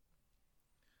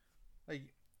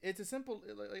 like, it's a simple,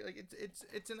 like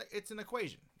it's an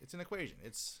equation. It's an equation.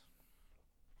 It's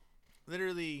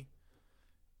literally,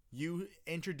 you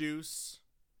introduce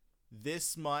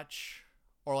this much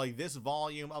or like this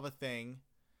volume of a thing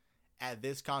at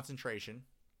this concentration,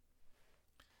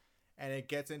 and it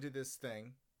gets into this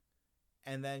thing,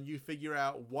 and then you figure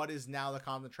out what is now the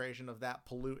concentration of that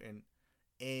pollutant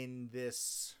in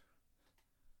this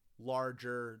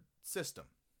larger system.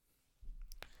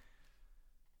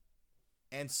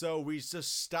 And so we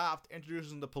just stopped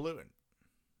introducing the pollutant.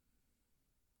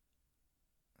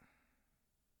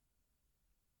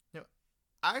 You know,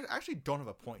 I actually don't have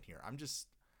a point here. I'm just...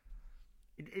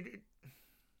 It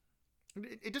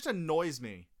just annoys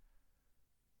me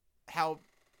how...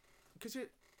 Because,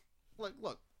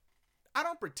 look, I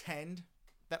don't pretend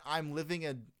that I'm living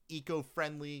an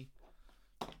eco-friendly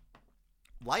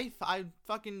life. I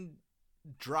fucking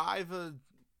drive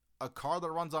a car that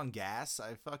runs on gas.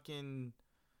 I fucking...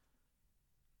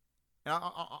 And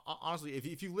honestly,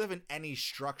 if you live in any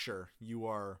structure, you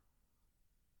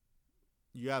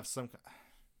have some...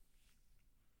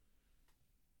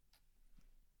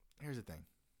 Here's the thing.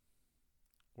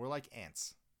 We're like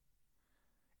ants.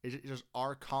 It just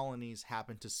our colonies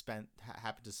happen to span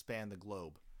the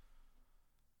globe.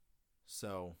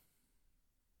 So,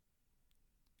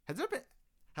 have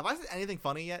I said anything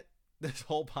funny yet this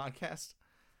whole podcast?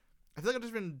 I feel like I've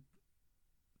just been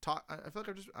I feel like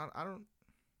I don't.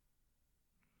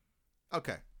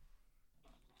 Okay.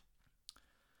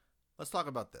 Let's talk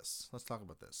about this.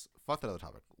 Fuck that other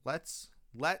topic. Let's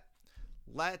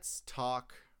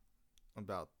talk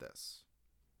about this.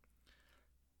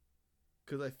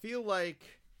 Because I feel like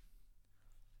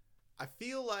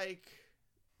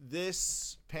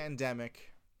this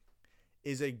pandemic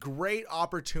is a great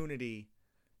opportunity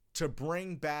to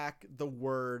bring back the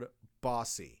word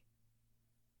bossy.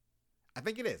 I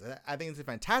think it is. I think it's a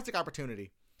fantastic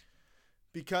opportunity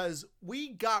because we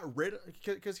got rid of...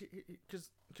 Because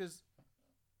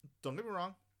don't get me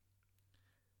wrong.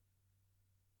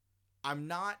 I'm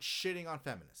not shitting on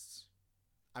feminists.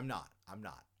 I'm not.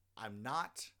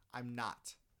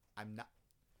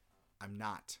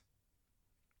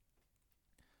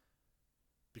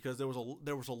 Because there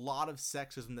was a lot of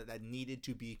sexism that needed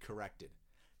to be corrected.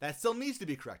 That still needs to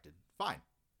be corrected. Fine.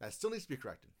 That still needs to be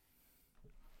corrected.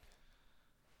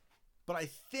 But I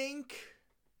think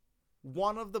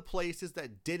one of the places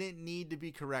that didn't need to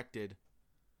be corrected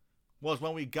was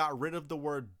when we got rid of the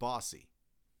word bossy.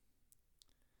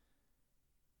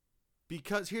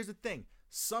 Because here's the thing.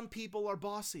 Some people are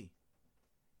bossy.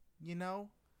 You know?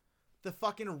 The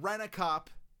fucking rent-a-cop.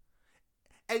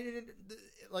 And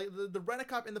like the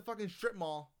rent-a-cop in the fucking strip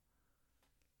mall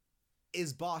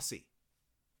is bossy.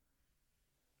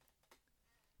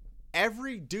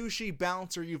 Every douchey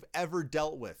bouncer you've ever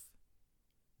dealt with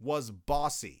was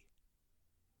bossy.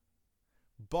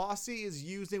 Bossy is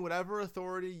using whatever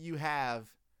authority you have,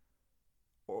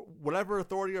 or whatever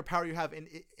authority or power you have in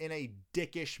a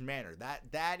dickish manner.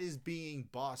 That is being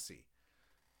bossy.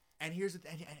 And here's the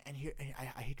thing, and here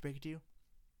I hate to break it to you.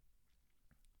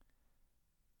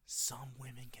 Some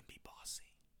women can be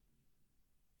bossy.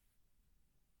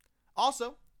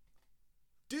 Also,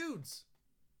 dudes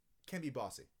can be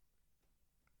bossy.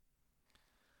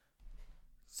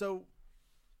 So,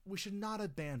 we should not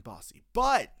have banned bossy.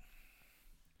 But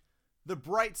the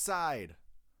bright side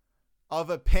of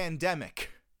a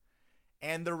pandemic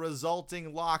and the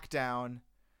resulting lockdown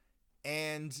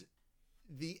and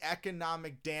the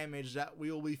economic damage that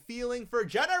we will be feeling for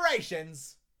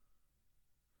generations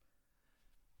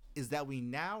is that we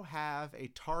now have a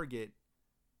target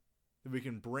that we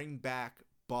can bring back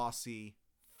bossy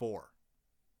for.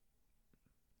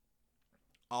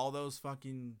 All those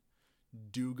fucking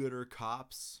do-gooder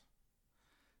cops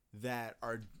that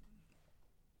are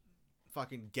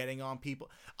fucking getting on people.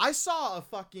 I saw a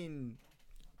fucking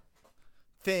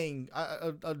thing,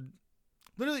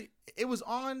 literally, it was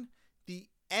on the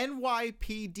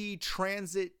NYPD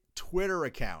Transit Twitter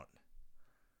account.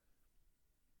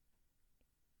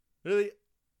 Literally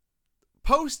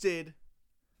posted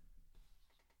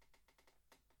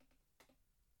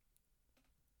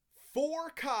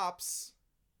 4 cops,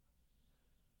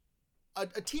 a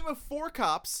team of 4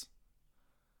 cops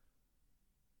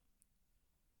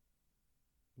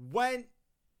went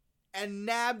and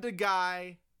nabbed a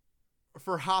guy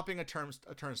for hopping a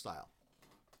turnstile.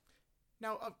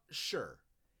 Now, sure,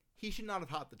 he should not have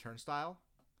hopped the turnstile,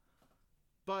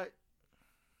 but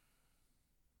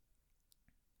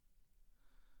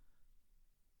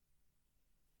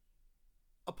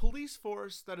a police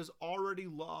force that has already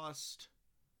lost,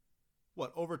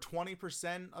 what, over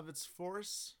 20% of its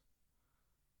force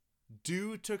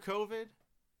due to COVID,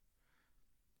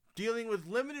 dealing with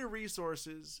limited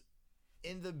resources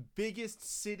in the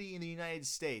biggest city in the United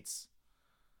States.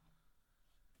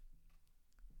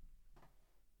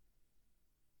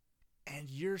 And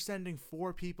you're sending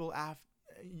 4 people after.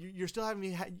 You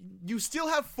still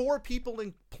have 4 people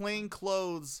in plain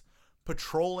clothes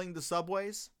patrolling the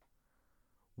subways,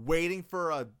 waiting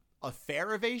for a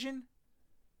fare evasion?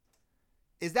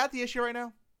 Is that the issue right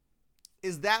now?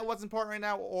 Is that what's important right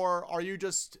now? Or are you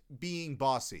just being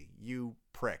bossy, you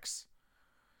pricks?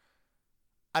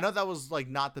 I know that was like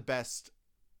not the best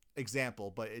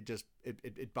example, but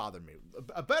it bothered me.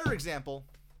 A better example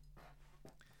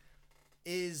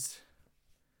is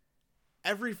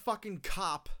every fucking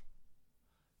cop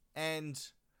and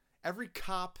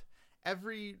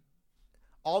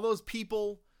all those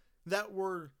people that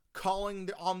were calling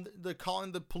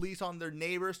the police on their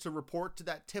neighbors to report to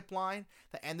that tip line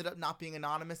that ended up not being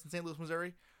anonymous in St. Louis,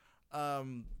 Missouri.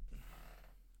 All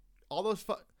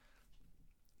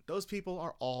those people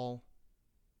are all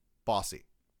bossy.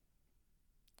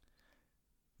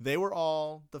 They were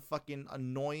all the fucking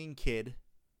annoying kid,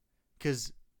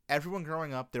 because everyone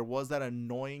growing up, there was that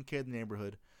annoying kid in the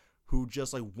neighborhood who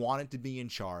just like wanted to be in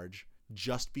charge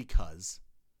just because.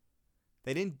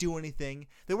 They didn't do anything.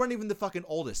 They weren't even the fucking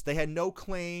oldest. They had no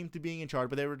claim to being in charge,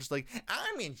 but they were just like,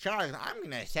 I'm in charge. I'm going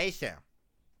to say so.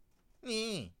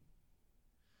 They're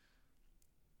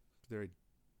a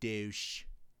douche.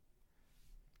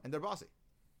 And they're bossy.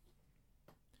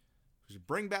 We should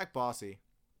bring back bossy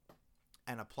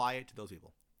and apply it to those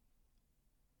people.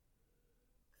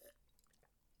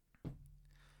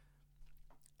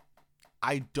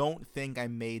 I don't think I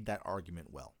made that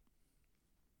argument well,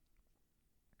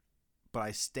 but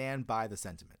I stand by the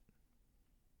sentiment.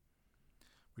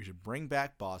 We should bring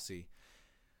back bossy.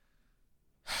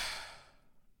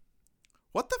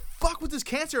 What the fuck with this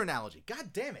cancer analogy?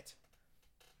 God damn it.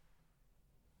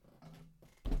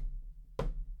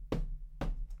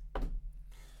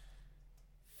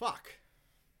 Fuck.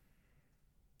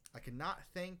 I cannot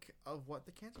think of what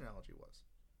the cancer analogy was.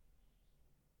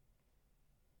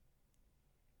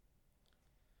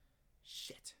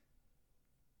 Shit.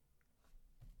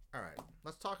 All right,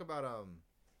 let's talk about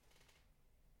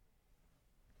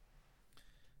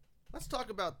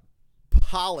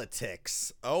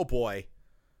politics. Oh boy.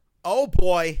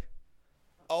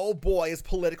 It's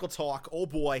political talk. Oh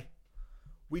boy.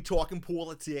 We talking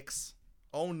politics.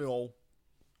 Oh no.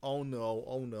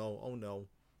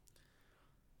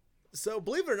 So,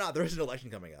 believe it or not, there is an election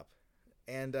coming up.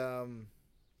 And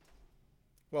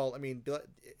well, I mean,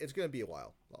 it's going to be a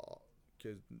while,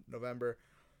 cuz November.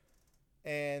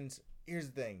 And here's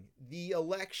the thing. The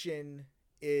election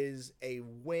is a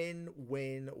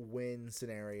win-win-win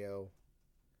scenario.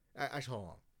 Actually, hold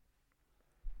on.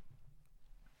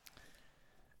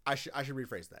 I should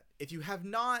rephrase that. If you have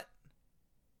not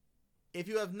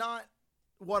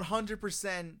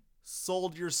 100%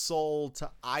 sold your soul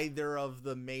to either of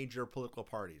the major political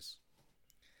parties,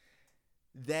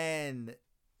 then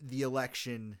the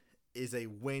election is a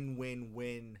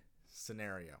win-win-win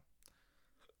scenario.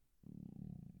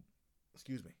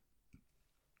 Excuse me.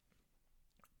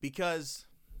 Because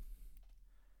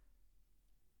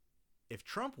if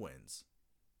Trump wins,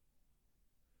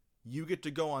 you get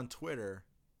to go on Twitter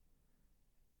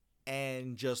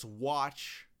and just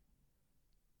watch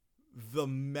the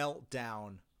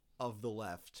meltdown of the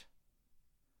left.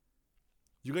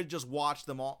 You could just watch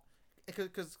them all.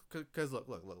 Because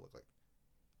look.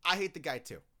 I hate the guy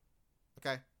too.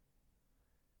 Okay?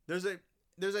 There is a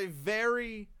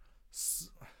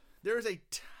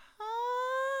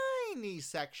tiny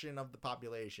section of the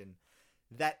population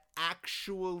that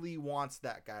actually wants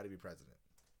that guy to be president.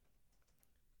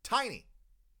 Tiny.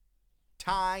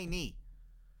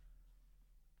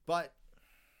 But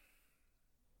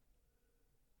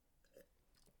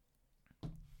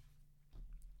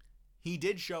he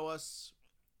did show us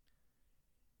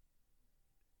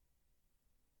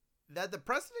that the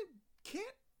president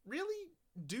can't really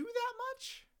do that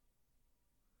much.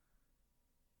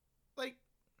 Like,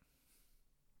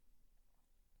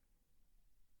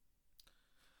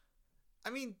 I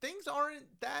mean, things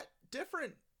aren't that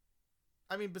different.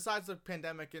 I mean, besides the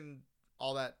pandemic and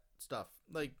all that stuff,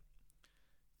 like,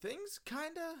 things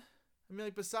kind of, I mean,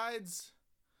 like, besides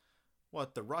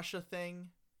what, the Russia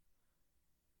thing,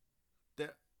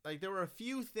 there were a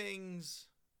few things,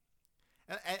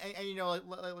 and you know,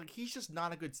 like he's just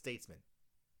not a good statesman,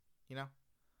 you know,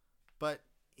 but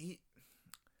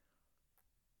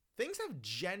things have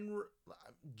generally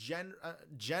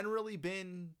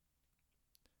been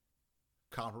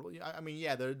comparable. I mean,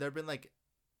 yeah, there've been like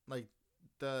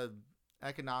the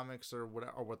economics or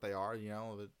what they are,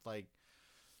 like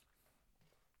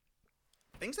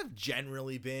things have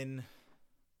generally been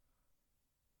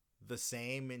the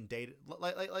same in data.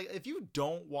 Like if you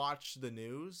don't watch the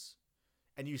news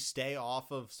and you stay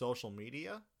off of social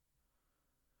media,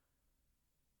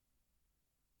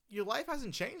 your life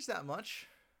hasn't changed that much.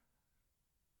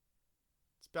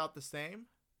 It's about the same.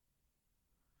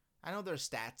 I know there's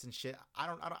stats and shit. I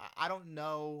don't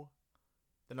know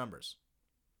the numbers.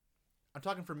 I'm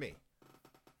talking for me.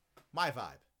 My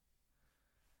vibe.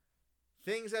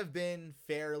 Things have been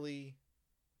fairly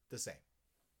the same.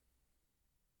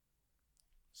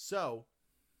 So,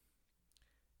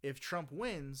 if Trump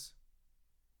wins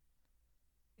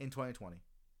in 2020,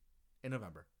 in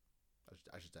November,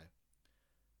 I should say,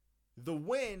 the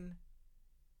win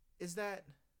is that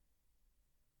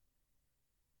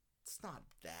it's not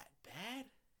that bad,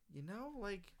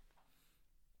 like,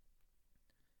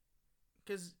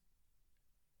 because,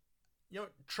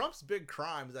 Trump's big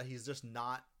crime is that he's just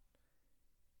not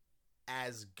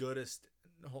as good as,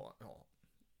 hold on.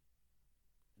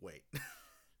 Wait.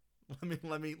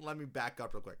 let me back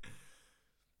up real quick.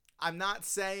 I'm not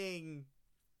saying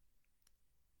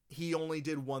he only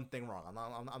did one thing wrong.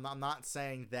 I'm not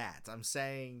saying that. I'm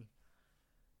saying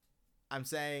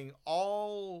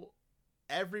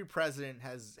every president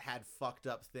has had fucked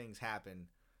up things happen.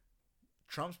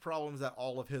 Trump's problem is that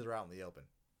all of his are out in the open.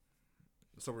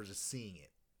 So we're just seeing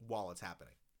it while it's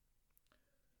happening.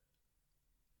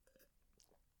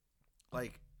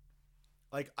 Like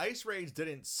ICE raids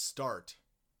didn't start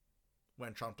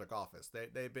when Trump took office. They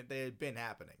had been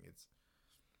happening. It's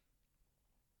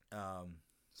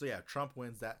so yeah, Trump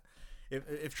wins that.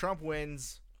 If Trump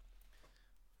wins,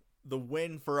 the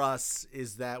win for us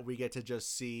is that we get to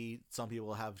just see some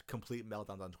people have complete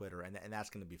meltdowns on Twitter, and that's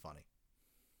going to be funny.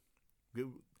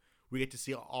 We get to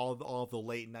see all the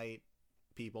late night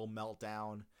people melt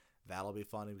down. That'll be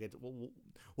funny.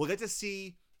 We'll get to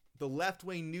see the left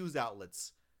wing news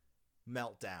outlets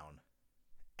melt down,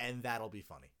 and that'll be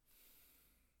funny.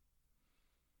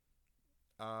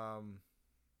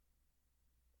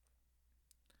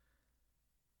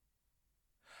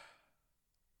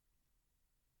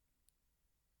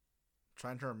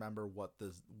 Trying to remember what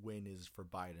the win is for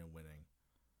Biden winning.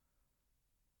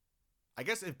 I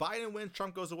guess if Biden wins,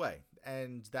 Trump goes away,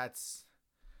 and that's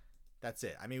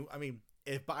it. I mean,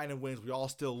 if Biden wins, we all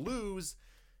still lose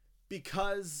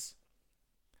because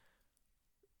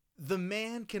the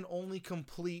man can only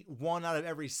complete 1 out of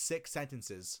every 6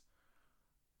 sentences.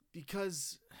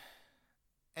 Because,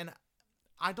 and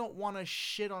I don't want to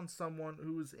shit on someone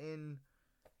who's in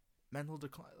mental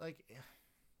decline. Like,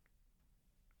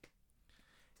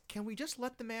 can we just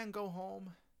let the man go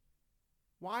home?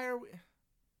 Why are we?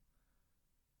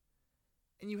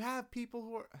 And you have people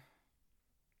who are.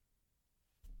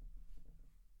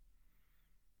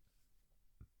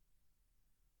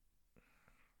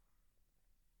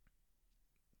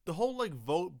 The whole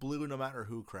vote blue no matter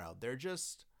who crowd. They're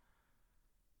just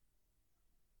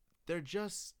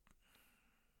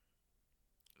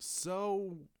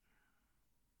so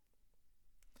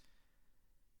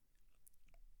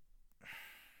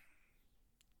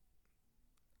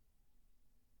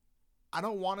I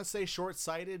don't want to say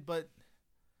short-sighted, but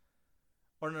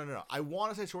no. I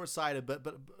want to say short-sighted, but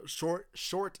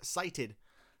short-sighted.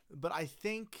 But I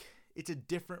think it's a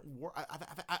different word.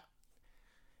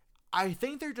 I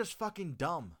think they're just fucking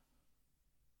dumb.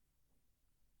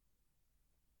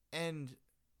 And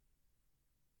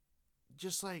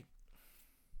just I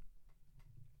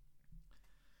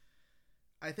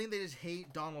think they just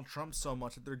hate Donald Trump so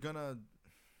much that they're gonna.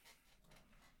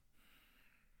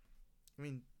 I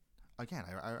mean, again,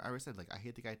 I always said I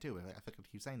hate the guy too. I feel like I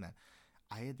keep saying that.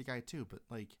 I hate the guy too, but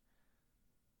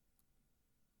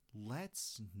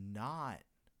let's not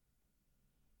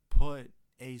put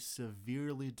a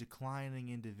severely declining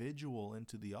individual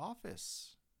into the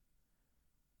office.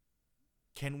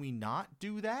 Can we not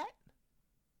do that?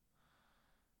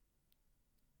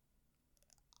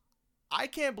 I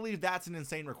can't believe that's an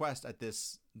insane request at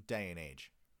this day and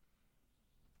age.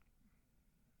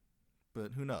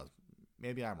 But who knows?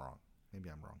 Maybe I'm wrong.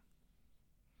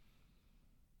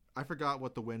 I forgot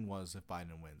what the win was if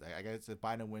Biden wins. I guess if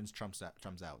Biden wins, Trump's out.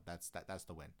 That's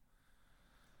the win.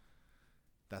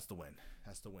 That's the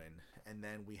win. And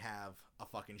then we have a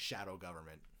fucking shadow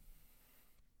government.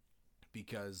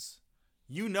 Because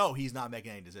he's not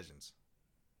making any decisions.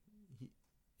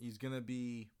 He's going to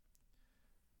be...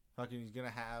 he's going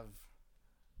to have...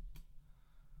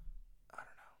 I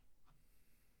don't know.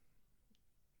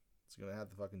 gonna have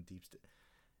the fucking deep state.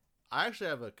 I actually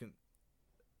have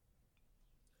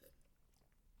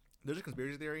there's a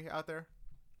conspiracy theory out there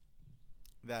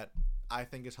that I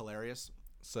think is hilarious.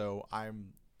 So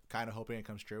I'm kind of hoping it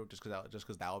comes true, just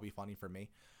because that would be funny for me.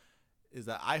 Is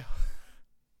that I?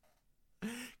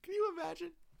 Can you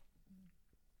imagine?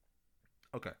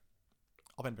 Okay,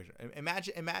 I'll paint a picture.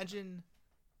 Imagine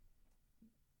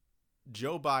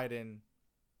Joe Biden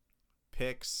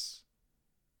picks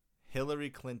Hillary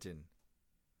Clinton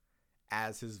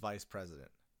as his vice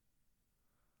president.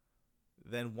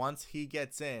 Then once he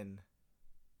gets in,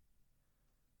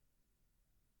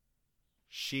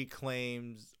 she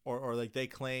claims, or like they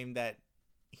claim that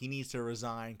he needs to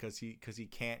resign because he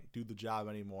can't do the job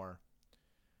anymore.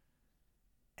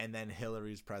 And then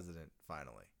Hillary's president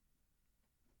finally.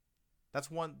 That's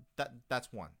one.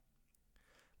 That's one.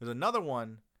 There's another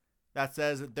one that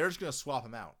says that they're just gonna swap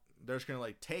him out. They're just gonna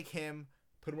like take him,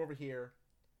 put him over here,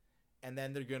 and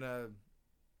then they're gonna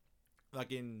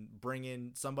fucking bring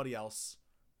in somebody else,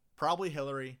 probably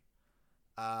Hillary.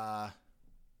 There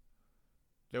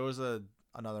was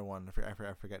another one.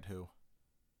 I forget who.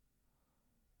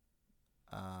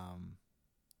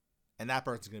 And that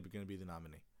person's gonna be the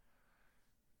nominee.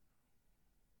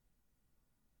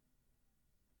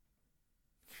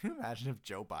 Can you imagine if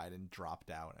Joe Biden dropped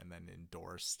out and then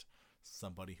endorsed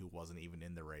somebody who wasn't even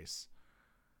in the race?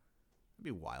 It'd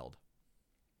be wild.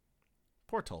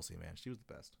 Poor Tulsi, man. She was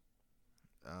the best.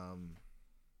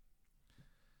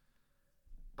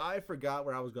 I forgot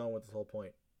where I was going with this whole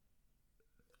point.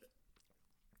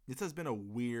 This has been a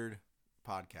weird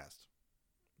podcast.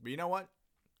 But you know what?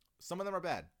 Some of them are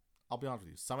bad. I'll be honest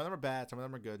with you. Some of them are bad. Some of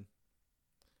them are good.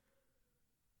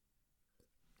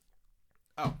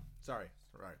 Oh, sorry.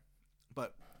 Right.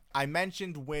 But I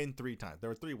mentioned win 3 times. There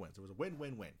were 3 wins. There was a win,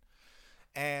 win, win.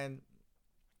 And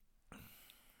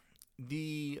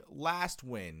the last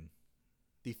win,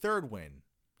 the third win,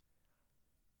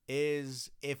 is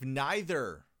if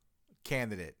neither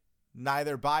candidate,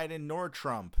 neither Biden nor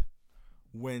Trump,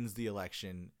 wins the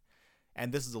election,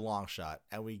 and this is a long shot,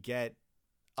 and we get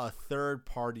a third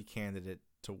party candidate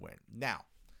to win. Now,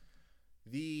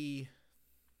 the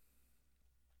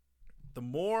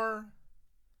more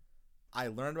I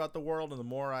learn about the world and the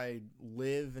more I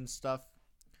live and stuff,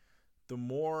 the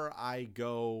more I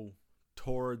go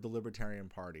toward the Libertarian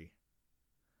Party.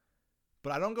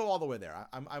 But I don't go all the way there.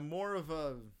 I'm more of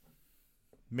a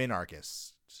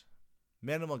minarchist.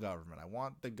 Minimal government. I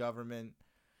want the government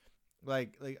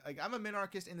like I'm a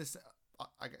minarchist in this.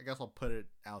 I guess I'll put it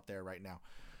out there right now.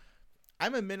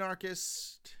 I'm a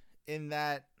minarchist in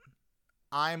that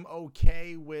I'm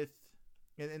okay with,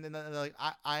 and like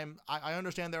I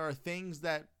understand there are things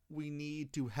that we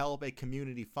need to help a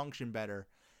community function better,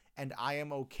 and I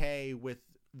am okay with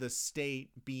the state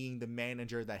being the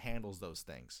manager that handles those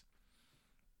things.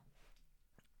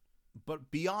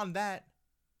 But beyond that,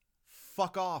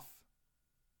 fuck off,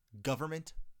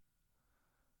 government.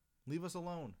 Leave us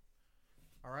alone.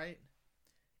 All right?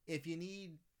 If you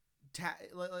need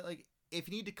if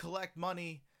you need to collect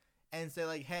money and say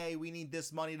like, "Hey, we need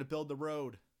this money to build the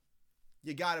road."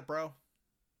 You got it, bro.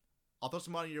 I'll throw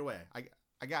some money your way.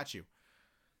 I got you.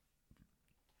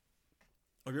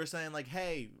 Or you're saying like,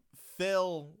 "Hey,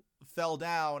 Phil fell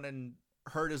down and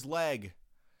hurt his leg.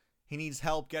 He needs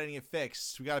help getting it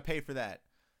fixed. We got to pay for that."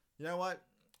 You know what?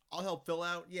 I'll help Phil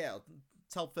out. Yeah,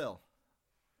 let's help Phil.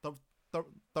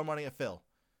 Throw money at Phil.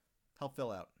 Help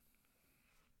Phil out.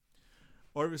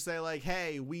 Or we say like,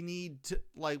 "Hey, we need to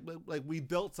like we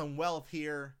built some wealth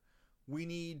here. We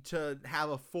need to have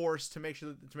a force to make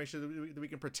sure that we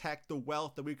can protect the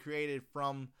wealth that we created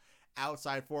from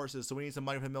outside forces. So we need some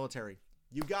money for the military."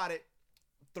 You got it.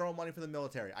 Throw money for the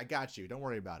military. I got you. Don't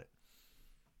worry about it.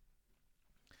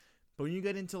 But when you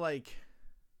get into like,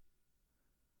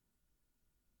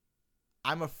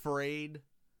 I'm afraid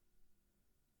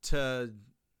to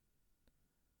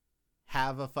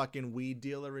have a fucking weed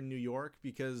dealer in New York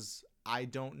because I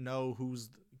don't know who's,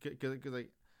 cause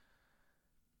like,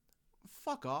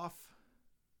 fuck off.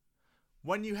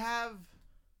 When you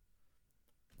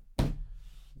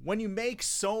make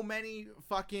so many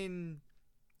fucking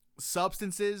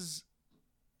substances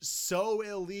so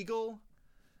illegal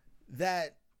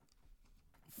that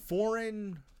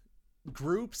foreign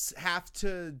groups have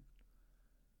to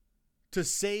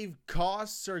save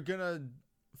costs are gonna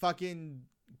fucking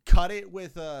cut it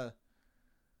with a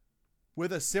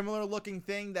similar looking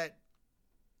thing that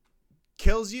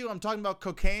kills you. I'm talking about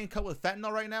cocaine cut with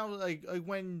fentanyl right now. Like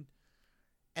when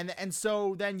and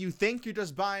so then you think you're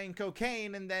just buying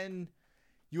cocaine and then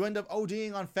you end up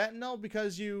ODing on fentanyl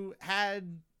because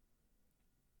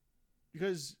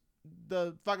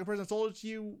the fucking person that sold it to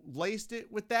you laced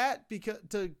it with that because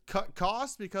to cut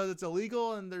costs because it's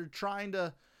illegal and they're trying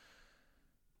to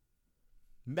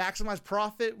maximize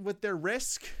profit with their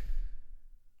risk.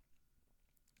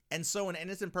 And so an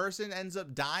innocent person ends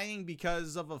up dying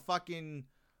because of a fucking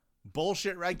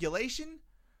bullshit regulation.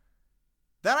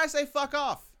 Then I say fuck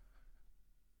off.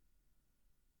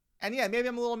 And yeah, maybe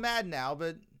I'm a little mad now,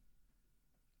 but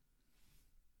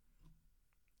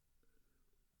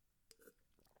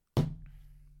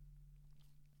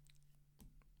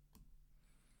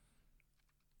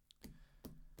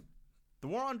the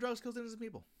war on drugs kills innocent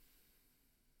people.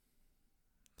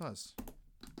 It does.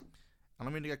 I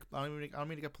don't mean to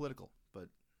get political, but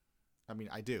I mean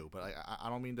I do, but I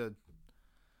don't mean to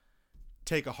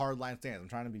take a hard line stance. I'm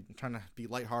trying to be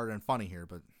lighthearted and funny here,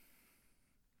 but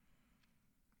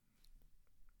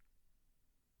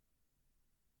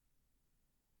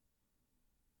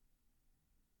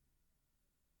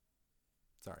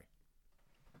sorry.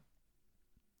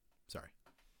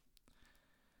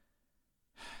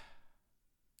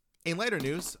 In later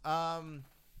news,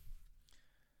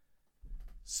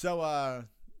 so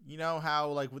you know how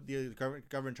like with the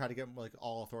government tried to get like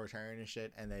all authoritarian and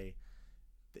shit, and they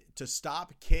to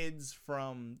stop kids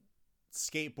from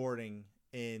skateboarding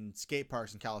in skate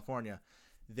parks in California,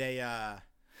 they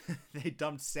they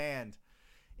dumped sand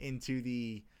into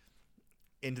the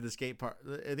skate park.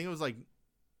 I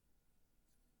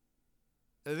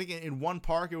think in one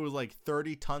park it was like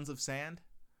 30 tons of sand,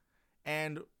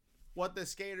 and what the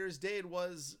skaters did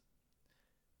was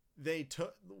they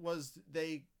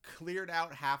cleared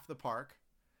out half the park,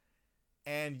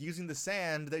 and using the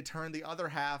sand they turned the other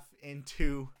half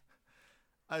into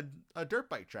a dirt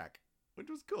bike track, which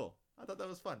was cool. I thought that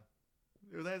was fun.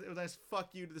 It was nice fuck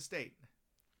you to the state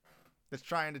that's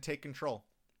trying to take control.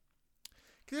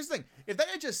 Because here's the thing, if they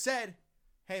had just said,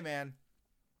 hey man,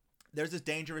 there's this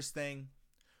dangerous thing,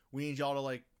 we need y'all to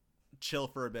like chill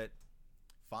for a bit,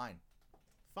 fine.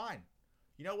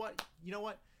 You know what?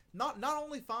 Not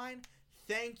only fine,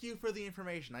 thank you for the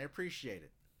information. I appreciate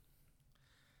it.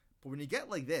 But when you get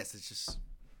like this, it's just,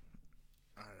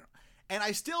 I don't know. And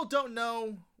I still don't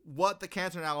know what the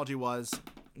cancer analogy was,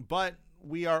 but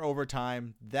we are over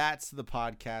time. That's the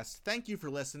podcast. Thank you for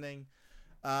listening.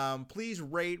 Please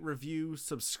rate, review,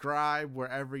 subscribe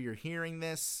wherever you're hearing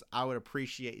this. I would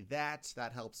appreciate that.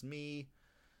 That helps me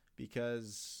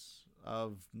because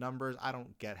of numbers. I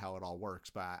don't get how it all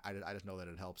works, but I just know that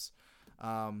it helps.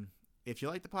 If you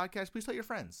like the podcast, please tell your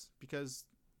friends, because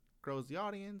it grows the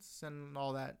audience and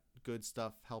all that good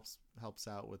stuff helps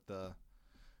out with the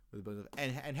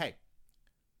and hey,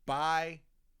 buy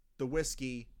the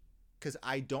whiskey, because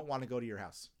I don't want to go to your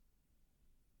house.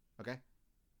 Okay?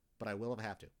 But I will if I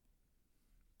have to.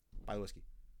 Buy the whiskey.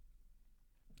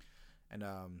 And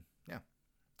yeah.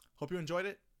 Hope you enjoyed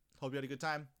it. Hope you had a good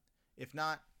time. If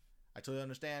not, I totally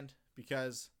understand,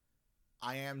 because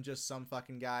I am just some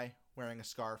fucking guy wearing a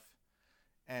scarf,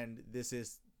 and this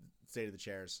is State of the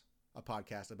Chairs, a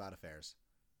podcast about affairs.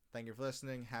 Thank you for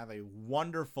listening. Have a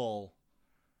wonderful,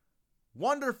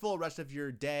 wonderful rest of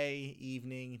your day,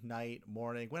 evening, night,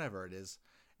 morning, whenever it is,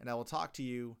 and I will talk to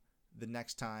you the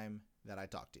next time that I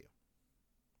talk to you.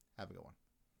 Have a good one.